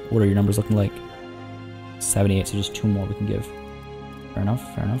 What are your numbers looking like? 78, so just 2 more we can give. Fair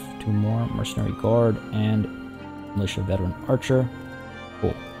enough, fair enough. 2 more. Mercenary Guard and Militia Veteran Archer.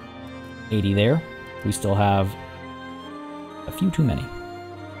 Cool. 80 there. We still have a few too many.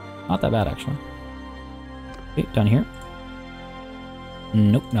 Not that bad, actually. Okay, done here.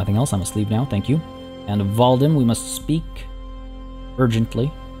 Nope, nothing else. I must leave now, thank you. And Valdim, we must speak urgently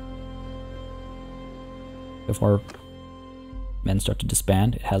before men start to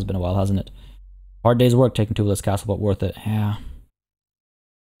disband. It has been a while, hasn't it? Hard day's work taking Tubulus Castle, but worth it. Yeah.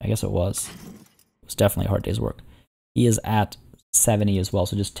 I guess it was. It was definitely a hard day's work. He is at 70 as well,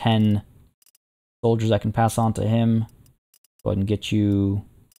 so just 10 soldiers I can pass on to him. Go ahead and get you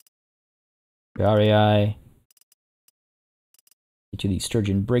Aserai. Get you the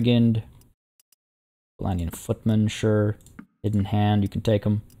Sturgeon Brigand. Balanian Footman, sure. Hidden Hand, you can take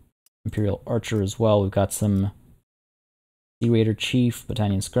them. Imperial Archer as well. We've got some Sea Raider Chief,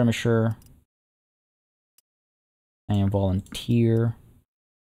 Battalion Skirmisher, Battalion Volunteer.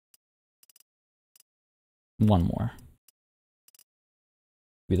 1 more.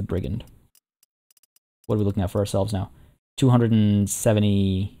 Be the Brigand. What are we looking at for ourselves now?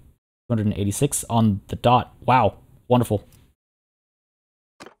 270, 286 on the dot. Wow, wonderful.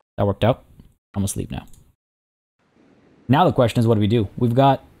 That worked out. I'm gonna sleep now. Now the question is, what do we do?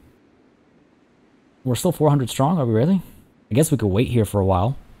 We're still 400 strong, are we really? I guess we could wait here for a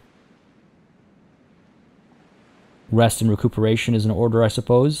while. Rest and recuperation is in order, I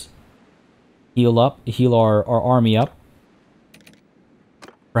suppose. Heal our army up.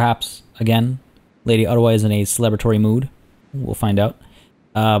 Perhaps, again, Lady Ottawa is in a celebratory mood. We'll find out.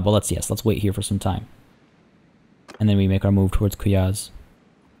 But let's wait here for some time. And then we make our move towards Kuyaz.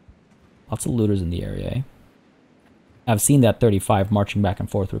 Lots of looters in the area, eh? I've seen that 35 marching back and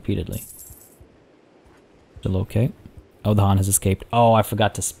forth repeatedly. Still okay. Oh, the Han has escaped. Oh, I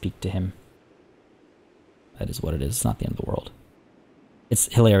forgot to speak to him. That is what it is. It's not the end of the world.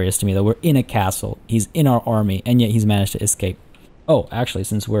 It's hilarious to me, though. We're in a castle. He's in our army, and yet he's managed to escape. Oh, actually,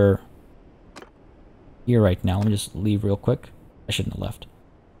 since we're here right now, let me just leave real quick. I shouldn't have left.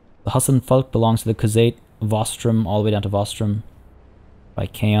 The Hassan Folk belongs to the Khuzait, Vostrum, all the way down to Vostrum. By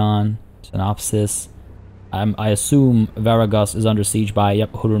Kaon, Synopsis. I assume Varagos is under siege by,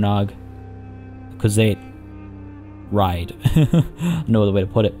 yep, Hurunag. The Khuzait ride. No other way to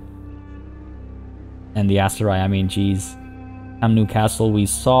put it. And the Aserai, I mean, geez. Tamnu Castle, we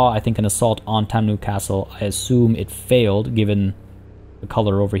saw, I think, an assault on Tamnu Castle. I assume it failed, given the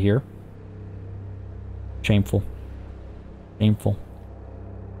color over here. Shameful. Shameful.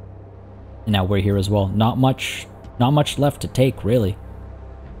 And now we're here as well. Not much left to take, really.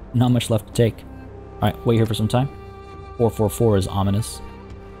 Not much left to take. Alright, wait here for some time. 444 is ominous.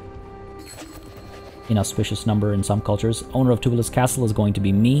 Inauspicious number in some cultures. Owner of Tubulis Castle is going to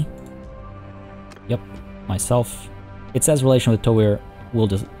be me. Yep, myself. It says relation with Towir will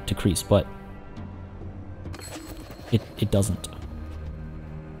decrease, but it doesn't.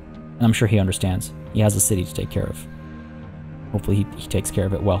 And I'm sure he understands. He has a city to take care of. Hopefully he takes care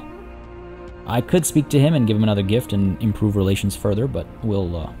of it well. I could speak to him and give him another gift and improve relations further, but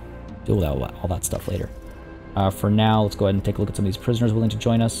we'll deal with all that stuff later. For now, let's go ahead and take a look at some of these prisoners willing to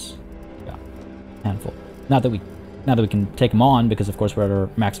join us. Yeah, handful. Not that we can take them on, because of course we're at our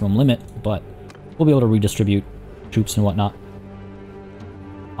maximum limit, but we'll be able to redistribute troops and whatnot.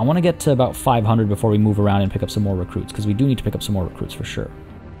 I want to get to about 500 before we move around and pick up some more recruits, because we do need to pick up some more recruits for sure.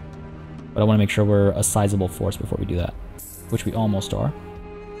 But I want to make sure we're a sizable force before we do that, which we almost are.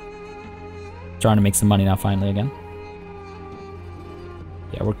 Trying to make some money now finally again.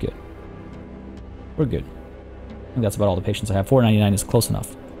 Yeah, we're good. We're good. I think that's about all the patience I have. 499 is close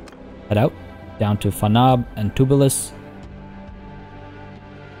enough. Head out, down to Fanab and Tubulis.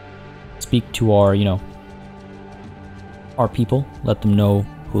 Speak to our, you know, our people. Let them know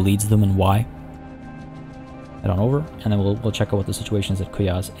who leads them and why. Head on over, and then we'll check out what the situation is at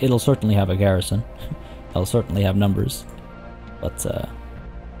Kuyaz. It'll certainly have a garrison. It'll certainly have numbers. Let's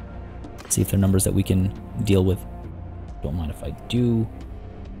see if they're numbers that we can deal with. Don't mind if I do.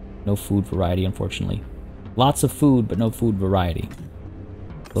 No food variety, unfortunately. Lots of food, but no food variety.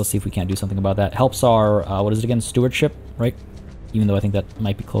 Let's see if we can't do something about that. Helps our, what is it again? Stewardship, right? Even though I think that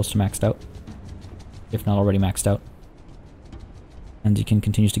might be close to maxed out. If not already maxed out. And you can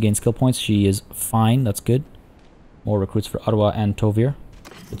continues to gain skill points. She is fine, that's good. More recruits for Ottawa and Tovir.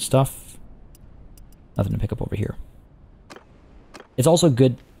 Good stuff. Nothing to pick up over here. It's also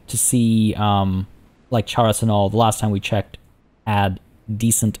good to see, like Charas and all, the last time we checked, had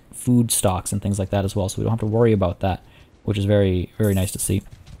decent food stocks and things like that as well, so we don't have to worry about that, which is very, very nice to see.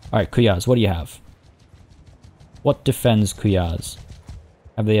 Alright, Kuyaz, what do you have? What defends Kuyaz?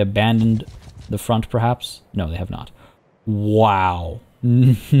 Have they abandoned the front, perhaps? No, they have not. Wow.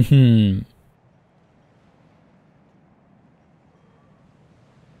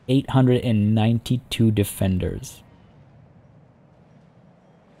 892 defenders.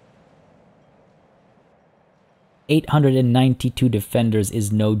 892 defenders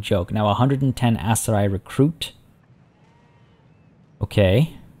is no joke. Now 110 Aserai recruit.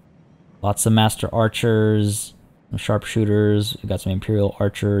 Okay. Lots of master archers, some sharpshooters, we got some imperial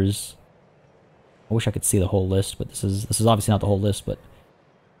archers. I wish I could see the whole list, but this is obviously not the whole list, but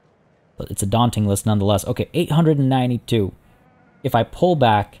it's a daunting list nonetheless. Okay, 892. If I pull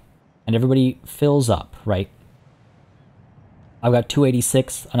back and everybody fills up, right? I've got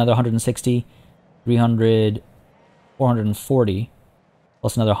 286, another 160, 300, 440,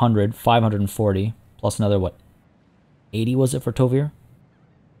 plus another 100, 540, plus another, what, 80 was it for Tovir?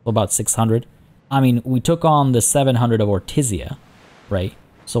 So about 600. I mean, we took on the 700 of Ortizia, right?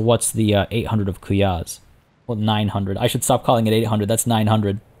 So what's the 800 of Kuyaz? Well, 900. I should stop calling it 800, that's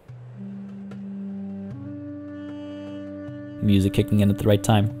 900. Music kicking in at the right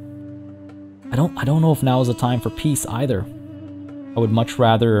time. I don't know if now is the time for peace either. I would much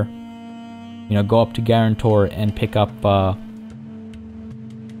rather, you know, go up to Garantor and pick up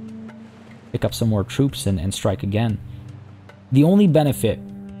some more troops and strike again. The only benefit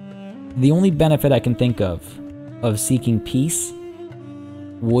I can think of seeking peace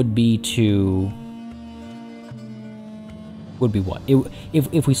would be what?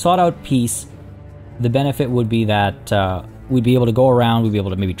 If we sought out peace, the benefit would be that we'd be able to go around, we'd be able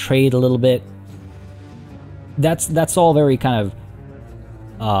to maybe trade a little bit. That's all very kind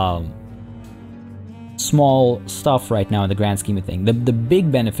of small stuff right now in the grand scheme of things. The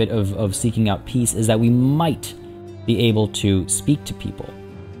big benefit of seeking out peace is that we might be able to speak to people.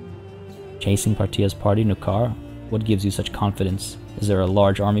 Chasing Partia's party, Nukar. What gives you such confidence? Is there a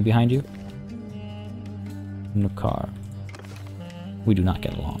large army behind you? Nukar. We do not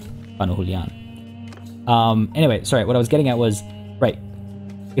get along. Banu Julian. Anyway, sorry, what I was getting at was, right,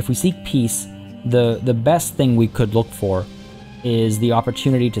 if we seek peace, the best thing we could look for is the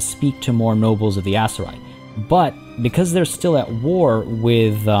opportunity to speak to more nobles of the Aserai. But because they're still at war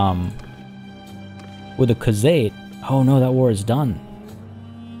with the Khuzait, oh no, that war is done.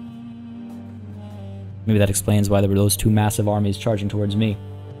 Maybe that explains why there were those two massive armies charging towards me.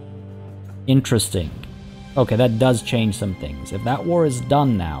 Interesting. Okay, that does change some things. If that war is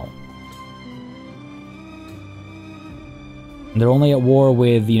done now, they're only at war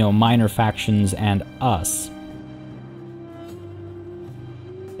with, you know, minor factions and us,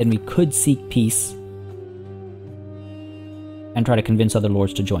 then we could seek peace and try to convince other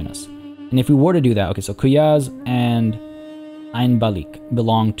lords to join us. And if we were to do that, okay, so Kuyaz and Ain Balik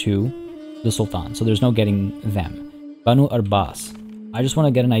belong to the Sultan, so there's no getting them. Banu Arbas. I just want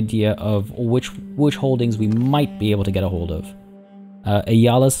to get an idea of which holdings we might be able to get a hold of.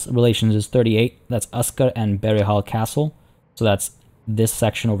 Ayala's relations is 38. That's Askar and Berihal Castle. So that's this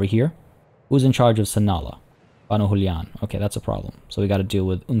section over here. Who's in charge of Sanala? Banu Hulyan. Okay, that's a problem. So we got to deal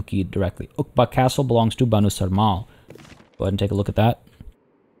with Unki directly. Ukba Castle belongs to Banu Sarmal. Go ahead and take a look at that.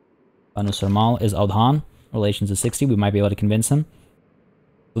 Banu Sarmal is Audhan. Relations is 60. We might be able to convince him.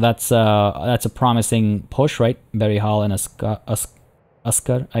 So that's a promising push, right? Berihal and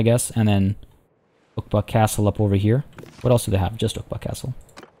Askar, I guess. And then Ukba Castle up over here. What else do they have? Just Ukba Castle.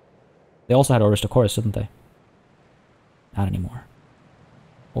 They also had Oristochorus, didn't they? Not anymore.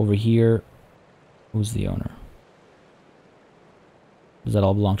 Over here, who's the owner? Does that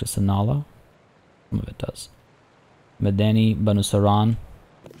all belong to Sanala? Some of it does. Medeni, Banu Saran.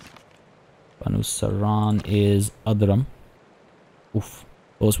 Banu Saran is Adram. Oof.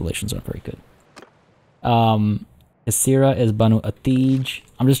 Those relations aren't very good. Asira is Banu Atij.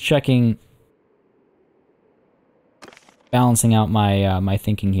 I'm just checking, balancing out my my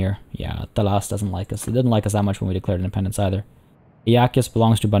thinking here. Yeah, Talas doesn't like us. It didn't like us that much when we declared independence either. Iyakis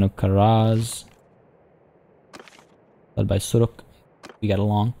belongs to Banu Karaz, led by Suruk. We get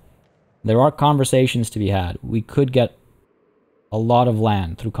along. There are conversations to be had. We could get a lot of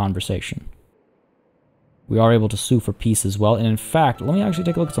land through conversation. We are able to sue for peace as well. And in fact, let me actually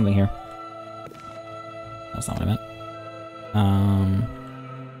take a look at something here. That's not what I meant.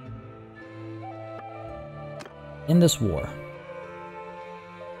 In this war,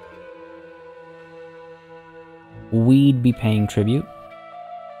 we'd be paying tribute.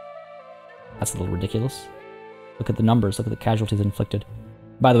 That's a little ridiculous. Look at the numbers. Look at the casualties inflicted.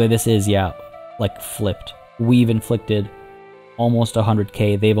 By the way, this is, yeah, like flipped. We've inflicted almost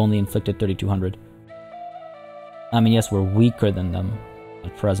 100k. They've only inflicted 3,200. I mean, yes, we're weaker than them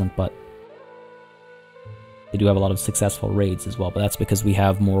at present, but they do have a lot of successful raids as well, but that's because we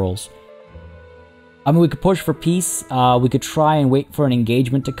have morals. I mean, we could push for peace. We could try and wait for an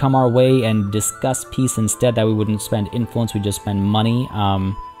engagement to come our way and discuss peace instead. That we wouldn't spend influence, we'd just spend money.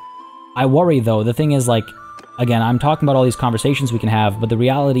 I worry, though. The thing is, like, again, I'm talking about all these conversations we can have, but the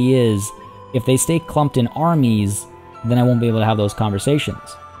reality is, if they stay clumped in armies, then I won't be able to have those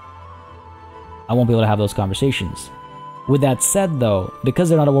conversations. I won't be able to have those conversations. With that said, though, because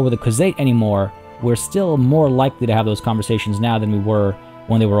they're not at war with the Khuzait anymore, we're still more likely to have those conversations now than we were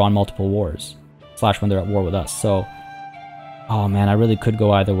when they were on multiple wars. / when they're at war with us. So, oh man, I really could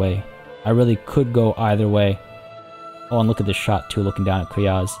go either way. I really could go either way. Oh, and look at this shot too, looking down at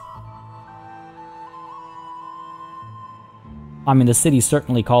Kuyaz. I mean, the city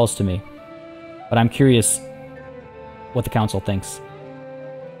certainly calls to me, but I'm curious what the council thinks.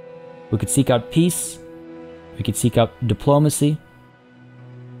 We could seek out peace. We could seek out diplomacy.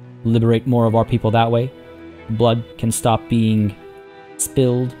 Liberate more of our people that way. Blood can stop being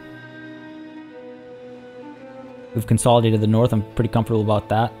spilled. We've consolidated the north. I'm pretty comfortable about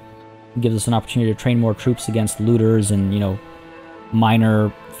that. It gives us an opportunity to train more troops against looters and, you know,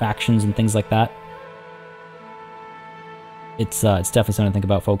 minor factions and things like that. It's definitely something to think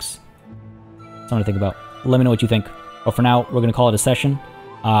about, folks. Something to think about. Let me know what you think. But for now, we're going to call it a session.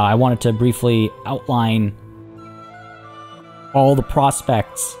 I wanted to briefly outline all the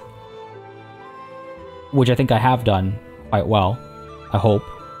prospects, which I think I have done quite well, I hope.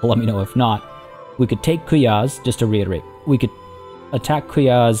 Let me know if not. We could take Kuyaz, just to reiterate. We could attack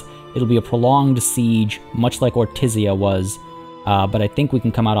Kuyaz. It'll be a prolonged siege, much like Ortizia was, but I think we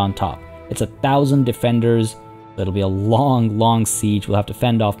can come out on top. It's 1,000 defenders. It'll be a long, long siege. We'll have to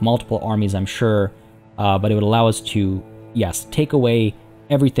fend off multiple armies, I'm sure, but it would allow us to, yes, take away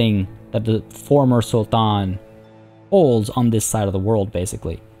everything that the former Sultan holds on this side of the world,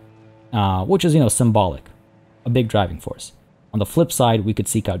 basically, which is, you know, symbolic, a big driving force. On the flip side, we could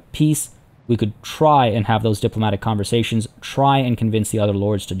seek out peace. We could try and have those diplomatic conversations, try and convince the other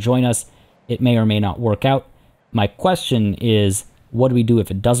lords to join us. It may or may not work out. My question is, what do we do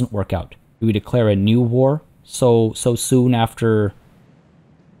if it doesn't work out? Do we declare a new war so soon after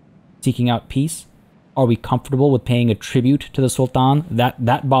seeking out peace? Are we comfortable with paying a tribute to the Sultan?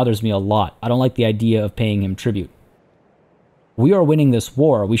 That bothers me a lot. I don't like the idea of paying him tribute. We are winning this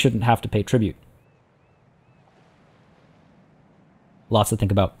war. We shouldn't have to pay tribute. Lots to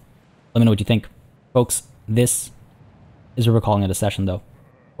think about. Let me know what you think. Folks, this is where we're calling it a session, though.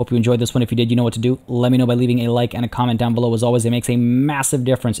 Hope you enjoyed this one. If you did, you know what to do. Let me know by leaving a like and a comment down below. As always, it makes a massive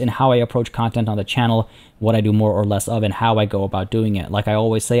difference in how I approach content on the channel, what I do more or less of, and how I go about doing it. Like I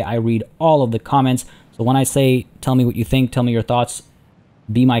always say, I read all of the comments. So when I say, tell me what you think, tell me your thoughts,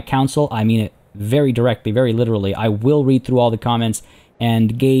 be my counsel, I mean it very directly, very literally. I will read through all the comments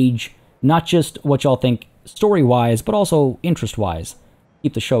and gauge not just what y'all think story-wise, but also interest-wise.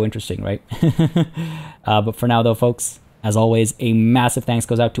 Keep the show interesting, right? But for now, though, folks, as always, a massive thanks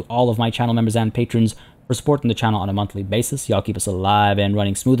goes out to all of my channel members and patrons for supporting the channel on a monthly basis. Y'all keep us alive and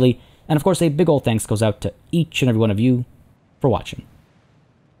running smoothly. And of course, a big old thanks goes out to each and every one of you for watching.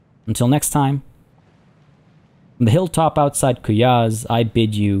 Until next time, from the hilltop outside Kuyaz, I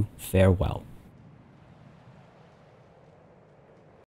bid you farewell.